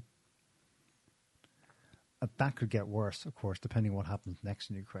 Mm-hmm. That could get worse, of course, depending on what happens next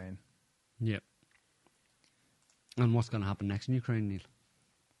in Ukraine. Yeah. And what's going to happen next in Ukraine, Neil?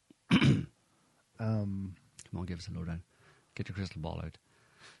 Come on, give us a lowdown. Get your crystal ball out.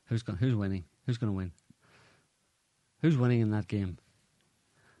 Who's winning? Who's going to win? Who's winning in that game?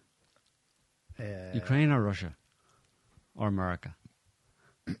 Ukraine or Russia? Or America?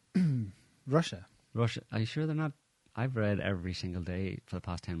 Russia. Russia. Are you sure they're not? I've read every single day for the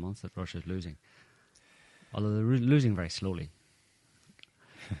past 10 months that Russia's losing. Although they're losing very slowly.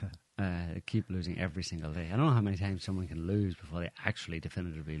 They keep losing every single day. I don't know how many times someone can lose before they actually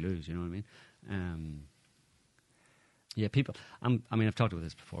definitively lose, you know what I mean? Yeah, people. I've talked about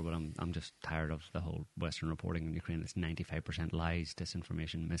this before, but I'm just tired of the whole Western reporting in Ukraine. It's 95% lies,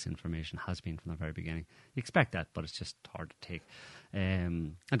 disinformation, misinformation. Has been from the very beginning. You expect that, but it's just hard to take.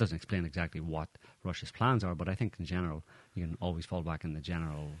 It doesn't explain exactly what Russia's plans are, but I think in general you can always fall back in the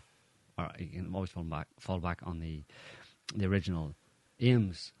general, or you can always fall back on the original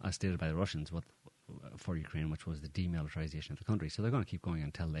aims as stated by the Russians for Ukraine, which was the demilitarization of the country. So they're going to keep going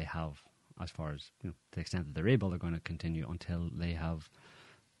until they have. As far as, to the extent that they're able, they're going to continue until they have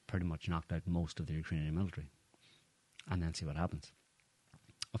pretty much knocked out most of the Ukrainian military, and then see what happens.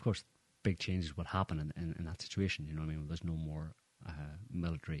 Of course, big changes will happen in that situation. You know what I mean? There's no more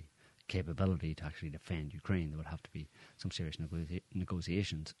military capability to actually defend Ukraine. There would have to be some serious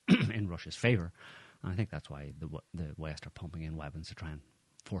negotiations in Russia's favour, and I think that's why the West are pumping in weapons to try and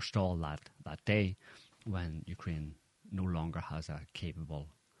forestall that day when Ukraine no longer has a capable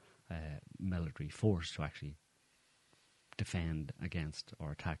military force to actually defend against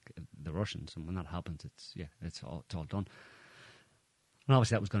or attack the Russians. And when that happens, it's all done. And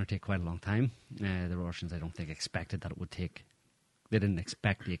obviously that was going to take quite a long time. The Russians, I don't think, expected that it would take. They didn't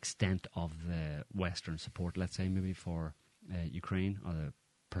expect the extent of the Western support, let's say, maybe for Ukraine, or the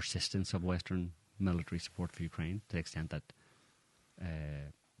persistence of Western military support for Ukraine, to the extent that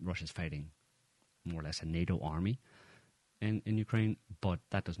Russia's fighting more or less a NATO army in Ukraine. But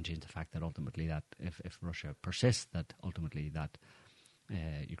that doesn't change the fact that ultimately that if Russia persists, that ultimately that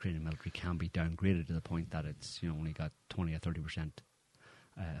Ukrainian military can be downgraded to the point that it's only got 20 or 30%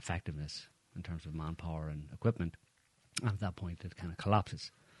 effectiveness in terms of manpower and equipment. And at that point it kind of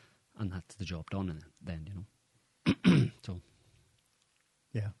collapses, and that's the job done. And then so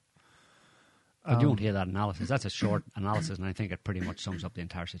yeah. But you won't hear that analysis. That's a short analysis, and I think it pretty much sums up the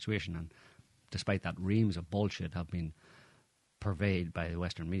entire situation. And despite that, reams of bullshit have been purveyed by the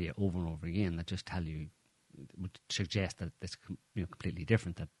Western media over and over again that just tell you, would suggest that it's completely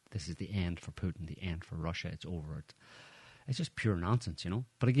different, that this is the end for Putin, the end for Russia, it's over. It's just pure nonsense,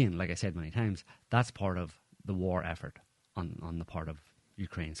 But again, like I said many times, that's part of the war effort on the part of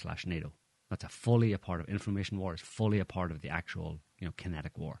Ukraine/NATO. That's fully a part of information war, is fully a part of the actual,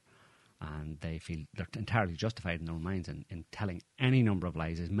 kinetic war. And they feel they're entirely justified in their own minds in telling any number of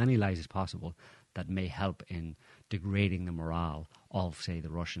lies, as many lies as possible, that may help in degrading the morale of, say,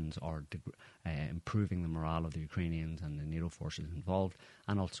 the Russians, or improving the morale of the Ukrainians and the NATO forces involved,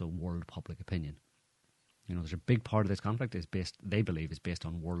 and also world public opinion. There's a big part of this conflict they believe is based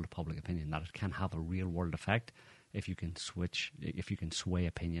on world public opinion, that it can have a real world effect if you can sway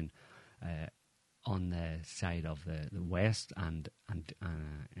opinion on the side of the West, and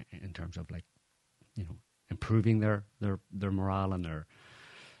in terms of improving their morale and their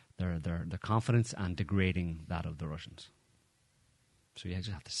confidence, and degrading that of the Russians. So you just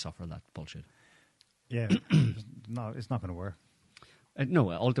have to suffer that bullshit. Yeah, no, it's not going to work.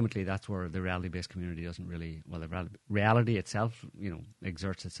 No, ultimately that's where the reality-based community doesn't really. Well, the reality itself,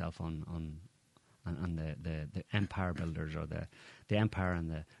 exerts itself on the empire builders, or the empire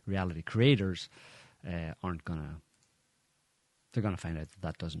and the reality creators aren't gonna. They're gonna find out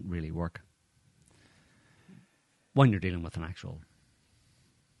that doesn't really work when you're dealing with an actual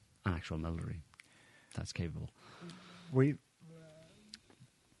military that's capable.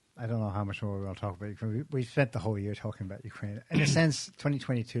 I don't know how much more we'll talk about Ukraine. We spent the whole year talking about Ukraine. In a sense,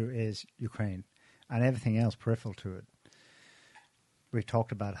 2022 is Ukraine, and everything else peripheral to it. We've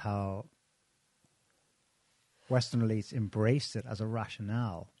talked about how Western elites embraced it as a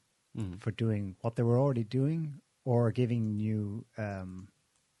rationale for doing what they were already doing, or giving new a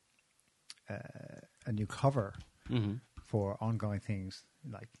new cover for ongoing things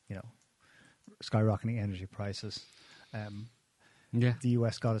like skyrocketing energy prices. The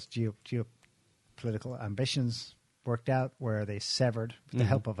US got its geopolitical ambitions worked out, where they severed, with the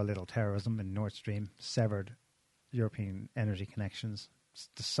help of a little terrorism in Nord Stream, severed European energy connections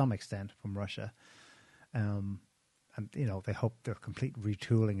to some extent from Russia. and they hope their complete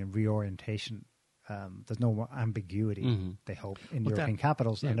retooling and reorientation. There's no more ambiguity. They hope in European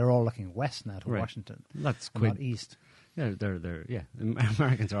capitals, and they're all looking west now to Washington. That's and not east. Yeah, they're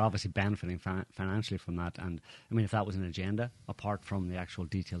Americans are obviously benefiting financially from that. And I mean, if that was an agenda, apart from the actual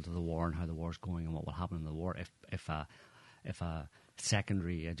details of the war and how the war's going and what will happen in the war, if a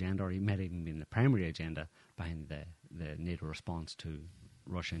secondary agenda, or it might even be the primary agenda behind the NATO response to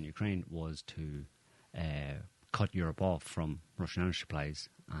Russia and Ukraine, was to cut Europe off from Russian energy supplies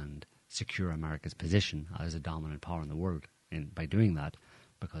and secure America's position as a dominant power in the world by doing that,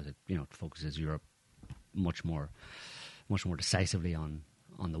 because it focuses Europe much more decisively on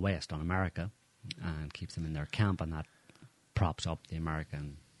the West, on America, and keeps them in their camp, and that props up the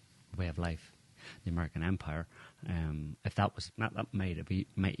American way of life, the American empire. If that was that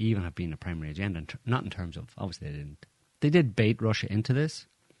might even have been a primary agenda, not in terms of, obviously they did bait Russia into this.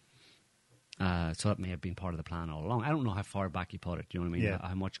 So that may have been part of the plan all along. I don't know how far back you put it. Do you know what I mean? Yeah.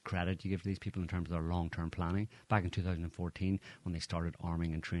 How much credit you give to these people in terms of their long-term planning. Back in 2014, when they started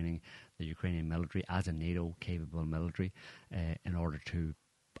arming and training the Ukrainian military as a NATO-capable military in order to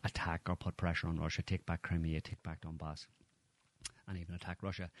attack or put pressure on Russia, take back Crimea, take back Donbass, and even attack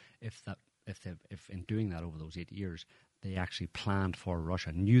Russia. If in doing that over those 8 years, they actually planned for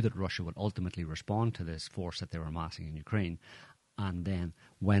Russia, knew that Russia would ultimately respond to this force that they were amassing in Ukraine. And then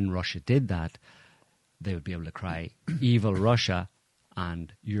when Russia did that, they would be able to cry, evil Russia,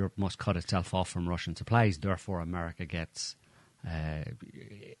 and Europe must cut itself off from Russian supplies. Therefore, America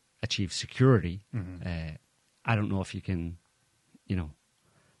achieves security. I don't know if you can,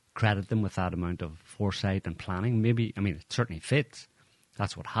 credit them with that amount of foresight and planning. Maybe, it certainly fits.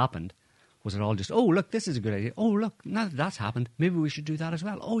 That's what happened. Was it all just, oh, look, this is a good idea. Oh, look, now that that's happened, maybe we should do that as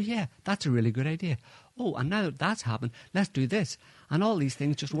well. Oh, yeah, that's a really good idea. Oh, and now that that's happened, let's do this. And all these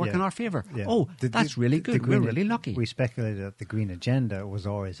things just work in our favour. Yeah. Oh, that's really good. We're really lucky. We speculated that the Green Agenda was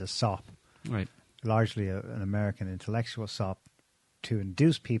always a sop. Right. Largely an American intellectual sop to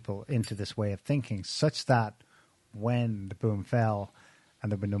induce people into this way of thinking, such that when the boom fell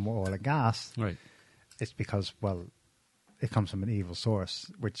and there were no more oil and gas, right, it's because, well, it comes from an evil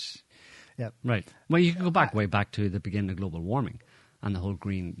source, which... Yeah. Right. Well, you can go way back to the beginning of global warming and the whole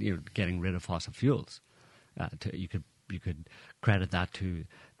green, getting rid of fossil fuels. You could credit that to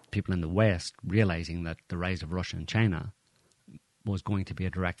people in the West realizing that the rise of Russia and China was going to be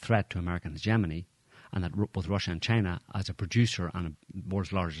a direct threat to American hegemony, and that both Russia and China, as a producer and the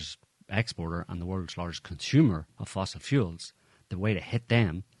world's largest exporter and the world's largest consumer of fossil fuels, the way to hit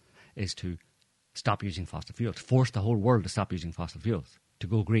them is to stop using fossil fuels, force the whole world to stop using fossil fuels, to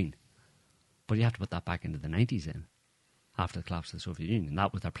go green. But you have to put that back into the 90s then, after the collapse of the Soviet Union.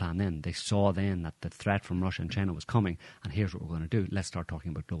 That was their plan then. They saw then that the threat from Russia and China was coming, and here's what we're going to do. Let's start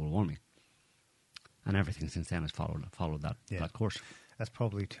talking about global warming. And everything since then has followed that course. That's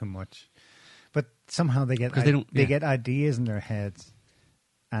probably too much. But somehow they get ideas in their heads,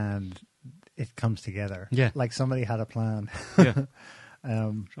 and it comes together. Yeah. Like somebody had a plan. Yeah.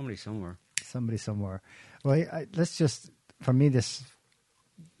 Somebody somewhere. Well, let's just, for me, this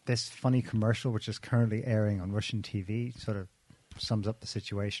funny commercial, which is currently airing on Russian TV, sort of sums up the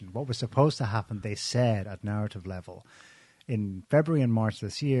situation. What was supposed to happen, they said at narrative level, in February and March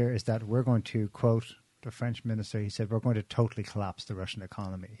this year, is that we're going to, quote the French minister, he said, we're going to totally collapse the Russian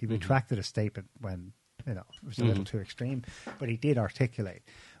economy. He retracted a statement when, it was a little too extreme, but he did articulate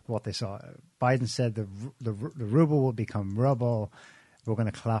what they saw. Biden said the ruble will become rubble, we're going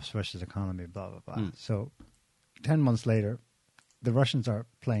to collapse Russia's economy, blah, blah, blah. So 10 months later, the Russians are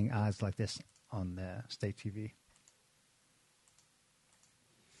playing ads like this on state TV.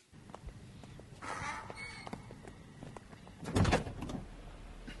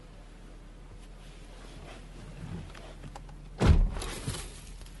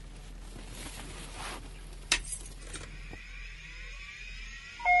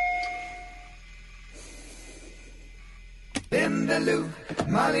 Linda Lou,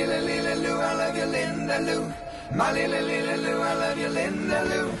 Molly Lila Lou, I love you, Linda Lou. Molly Lila Lou, I love you, Linda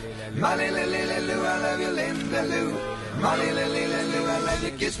Lou. Molly Lila Lou, I love you, Linda Lou. Molly Lila Lou, I love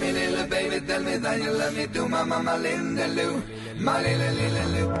you, kiss me, little baby, tell me that you love me, do my mama, Linda Lou. Molly Lila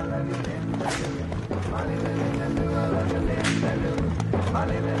Lou, I love you, Linda Lou. Molly Lila Lou, I love you, Linda Lou. Molly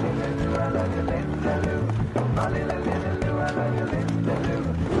Lila Lou, I love you, Linda Lou. Molly Lila Lou, I love you, Linda Lou.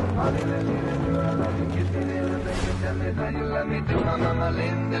 Molly Lila Lou, I love you, kiss me, little baby, tell me that you love me, do my mama,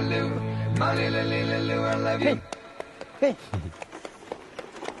 Linda Lou. Molly Lila Lou, I love you. Hey.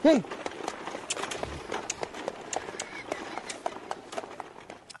 Hey.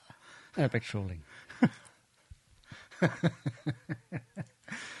 Epic trolling.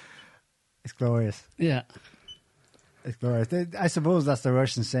 It's glorious. Yeah. It's glorious. I suppose that's the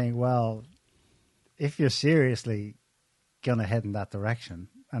Russians saying, well, if you're seriously going to head in that direction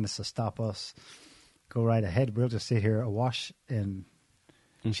and it's to stop us, go right ahead. We'll just sit here awash in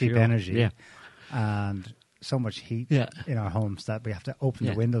cheap energy and so much heat in our homes that we have to open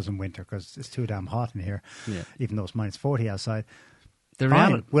the windows in winter because it's too damn hot in here, even though it's minus 40 outside.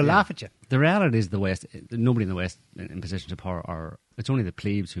 We'll laugh at you. The reality is the West, nobody in the West in positions of power are, it's only the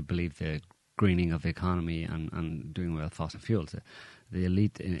plebes who believe the greening of the economy and doing away with fossil fuels. The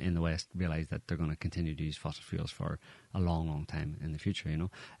elite in the West realise that they're going to continue to use fossil fuels for a long, long time in the future, you know.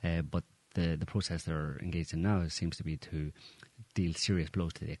 But the process they're engaged in now seems to be to deal serious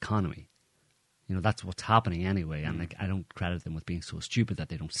blows to the economy. You know, that's what's happening anyway. And like, I don't credit them with being so stupid that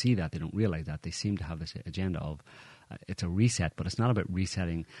they don't see that, they don't realise that. They seem to have this agenda of it's a reset, but it's not about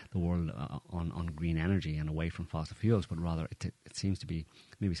resetting the world on green energy and away from fossil fuels, but rather it seems to be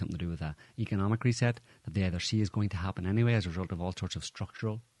maybe something to do with an economic reset that they either see is going to happen anyway as a result of all sorts of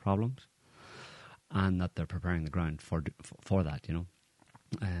structural problems, and that they're preparing the ground for that, you know.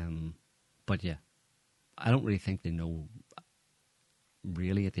 But yeah, I don't really think they know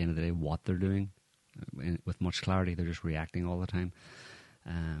really at the end of the day what they're doing with much clarity. They're just reacting all the time,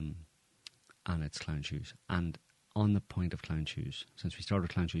 and it's clown shoes. And on the point of clown shoes, since we started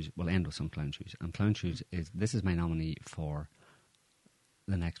with clown shoes, we'll end with some clown shoes. And clown shoes this is my nominee for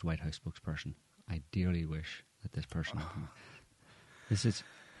the next White House spokesperson. I dearly wish that this person this is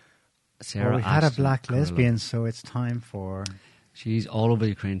Sarah. Well, we had a black lesbian, so it's time for. She's all over the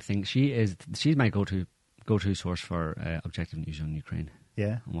Ukraine thing. She's my go-to source for objective news on Ukraine.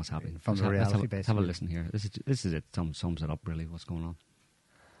 Yeah, and what's happening from the reality base. Let's have a listen here. This is it. Sums it up really. What's going on?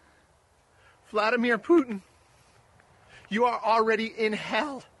 Vladimir Putin, you are already in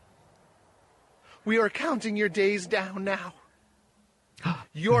hell. We are counting your days down now.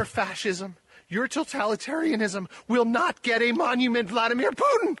 Your fascism, your totalitarianism will not get a monument, Vladimir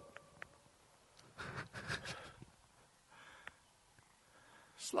Putin.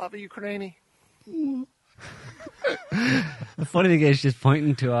 Slava Ukraini. The funny thing is, she's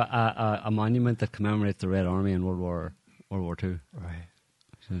pointing to a monument that commemorates the Red Army in World War II. Right.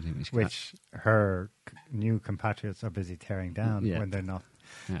 Which her new compatriots are busy tearing down when they're not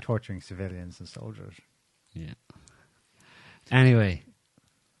torturing civilians and soldiers. Yeah. Anyway,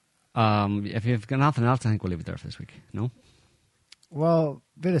 if you've got nothing else, I think we'll leave it there for this week. No? Well,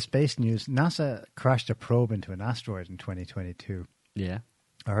 bit of space news. NASA crashed a probe into an asteroid in 2022. Yeah.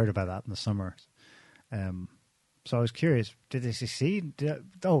 I heard about that in the summer. So I was curious, did they succeed?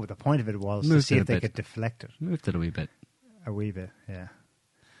 The point of it was to see if they could deflect it. Moved it a wee bit. A wee bit, yeah.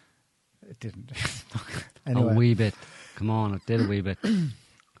 It didn't. Anyway. A wee bit. Come on, it did a wee bit.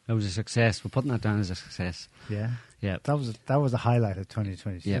 That was a success. We're putting that down as a success. Yeah? Yeah. That was the highlight of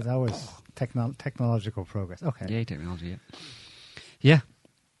 2022. Yeah. That was technological progress. Okay. Yeah, technology, yeah. Yeah.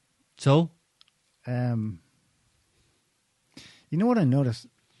 So? You know what I noticed?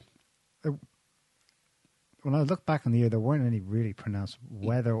 When I look back on the year, there weren't any really pronounced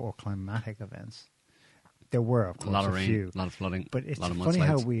weather or climatic events. There were, of course, a lot of rain, few. A lot of flooding. But it's a lot of funny mudslides.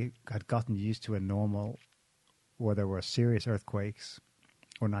 how we had gotten used to a normal where there were serious earthquakes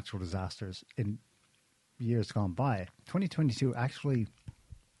or natural disasters in years gone by. 2022 actually...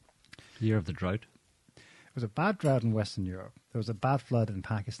 Year of the drought. It was a bad drought in Western Europe. There was a bad flood in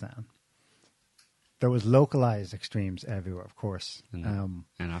Pakistan. There was localized extremes everywhere, of course. In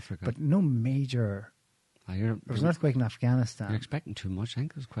Africa. But no major... there was an earthquake in Afghanistan. You're expecting too much. I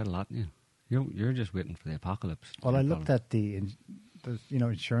think there's quite a lot. Yeah. You're just waiting for the apocalypse. Well, I looked at the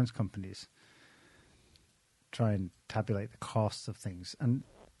insurance companies try and tabulate the costs of things, and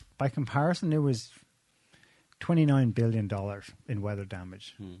by comparison, there was $29 billion in weather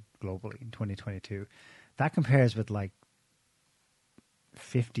damage globally in 2022. That compares with like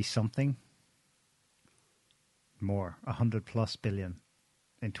 50 something more, 100+ billion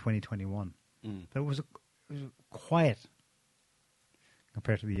in 2021. That was quiet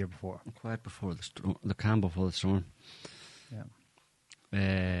compared to the year before. Quiet before the storm, the calm before the storm.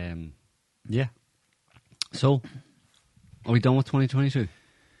 Yeah. Yeah. So, are we done with 2022?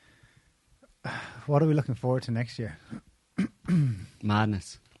 What are we looking forward to next year?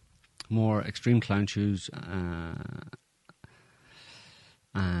 Madness. More extreme clown shoes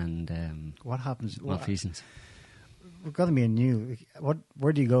and what happens? malfeasance. We've got to be a new.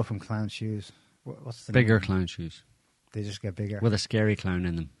 Where do you go from clown shoes? What's the bigger name? Clown shoes? They just get bigger with a scary clown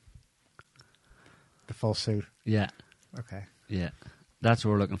in them. The full suit. Yeah. Okay. Yeah, that's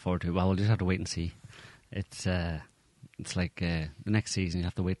what we're looking forward to. Well, we'll just have to wait and see. It's like the next season. You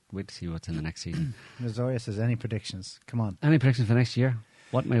have to wait to see what's in the next season. Nazoria says, any predictions? Come on. Any predictions for next year?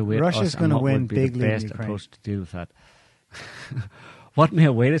 what may await Russia's us going and to what win would be the bigly in best Ukraine. approach to deal with that. What may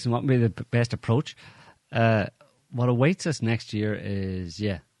await us and what may be the best approach? What awaits us next year is,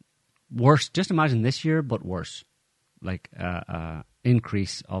 worse. Just imagine this year, but worse. Like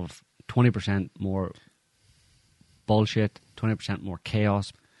increase of 20% more bullshit, 20% more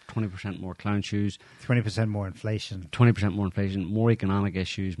chaos, 20% more clown shoes, 20% more inflation, 20% more inflation, more economic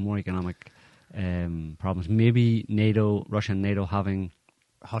issues, more economic problems. Maybe Russia and NATO having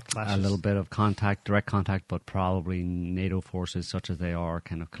hot clashes, a little bit of direct contact, but probably NATO forces, such as they are,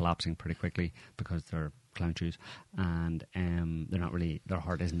 kind of collapsing pretty quickly because they're clown shoes, and they're not really, their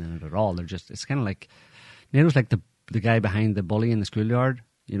heart isn't in it at all. They're just, it's kind of like NATO's like the guy behind the bully in the schoolyard,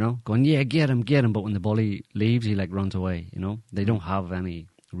 going, yeah, get him, but when the bully leaves, he like runs away. They don't have any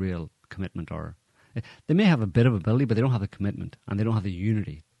real commitment, or they may have a bit of ability, but they don't have the commitment and they don't have the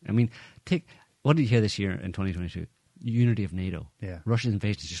unity. I mean, what did you hear this year in 2022? Unity of NATO. Yeah. Russia's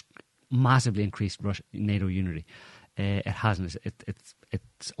invasion has just massively increased NATO unity. It hasn't.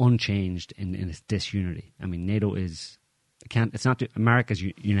 It's unchanged in its disunity. I mean, NATO it's not, America's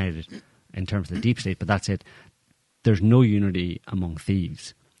united in terms of the deep state, but that's it. There's no unity among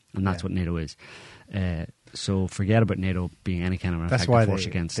thieves, and that's what NATO is. So forget about NATO being any kind of an effective force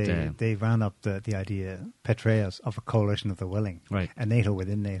against. They ran up the idea, Petraeus, of a coalition of the willing, right? A NATO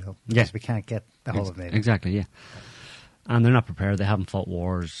within NATO, because we can't get the whole of NATO. Exactly, yeah. And they're not prepared. They haven't fought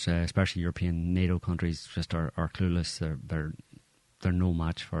wars, especially European NATO countries. Just are clueless. They're no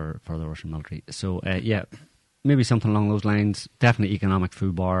match for the Russian military. So maybe something along those lines. Definitely economic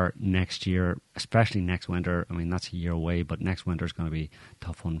foobar next year, especially next winter. I mean, that's a year away, but next winter is going to be a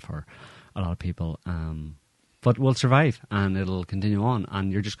tough one for a lot of people. But we'll survive, and it'll continue on.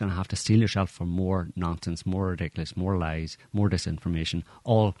 And you're just going to have to steel yourself for more nonsense, more ridiculous, more lies, more disinformation,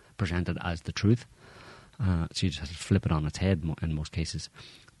 all presented as the truth. So you just have to flip it on its head in most cases.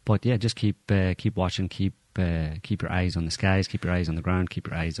 But yeah, just keep watching, keep your eyes on the skies, keep your eyes on the ground, keep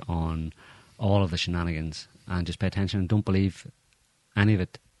your eyes on all of the shenanigans, and just pay attention and don't believe any of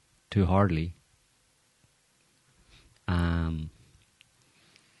it too hardly. And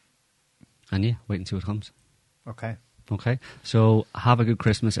yeah, wait and see what comes. Okay. So have a good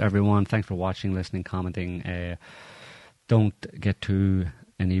Christmas, everyone. Thanks for watching, listening, commenting. Don't get too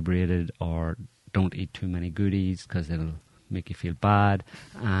inebriated or don't eat too many goodies because it'll make you feel bad,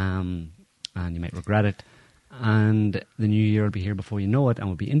 and you might regret it. And the new year will be here before you know it, and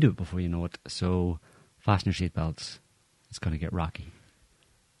we'll be into it before you know it. So fasten your seatbelts. It's going to get rocky.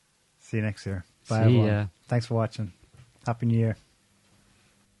 See you next year. Bye, See everyone. ya. Thanks for watching. Happy New Year.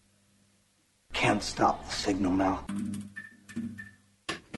 Can't stop the signal now.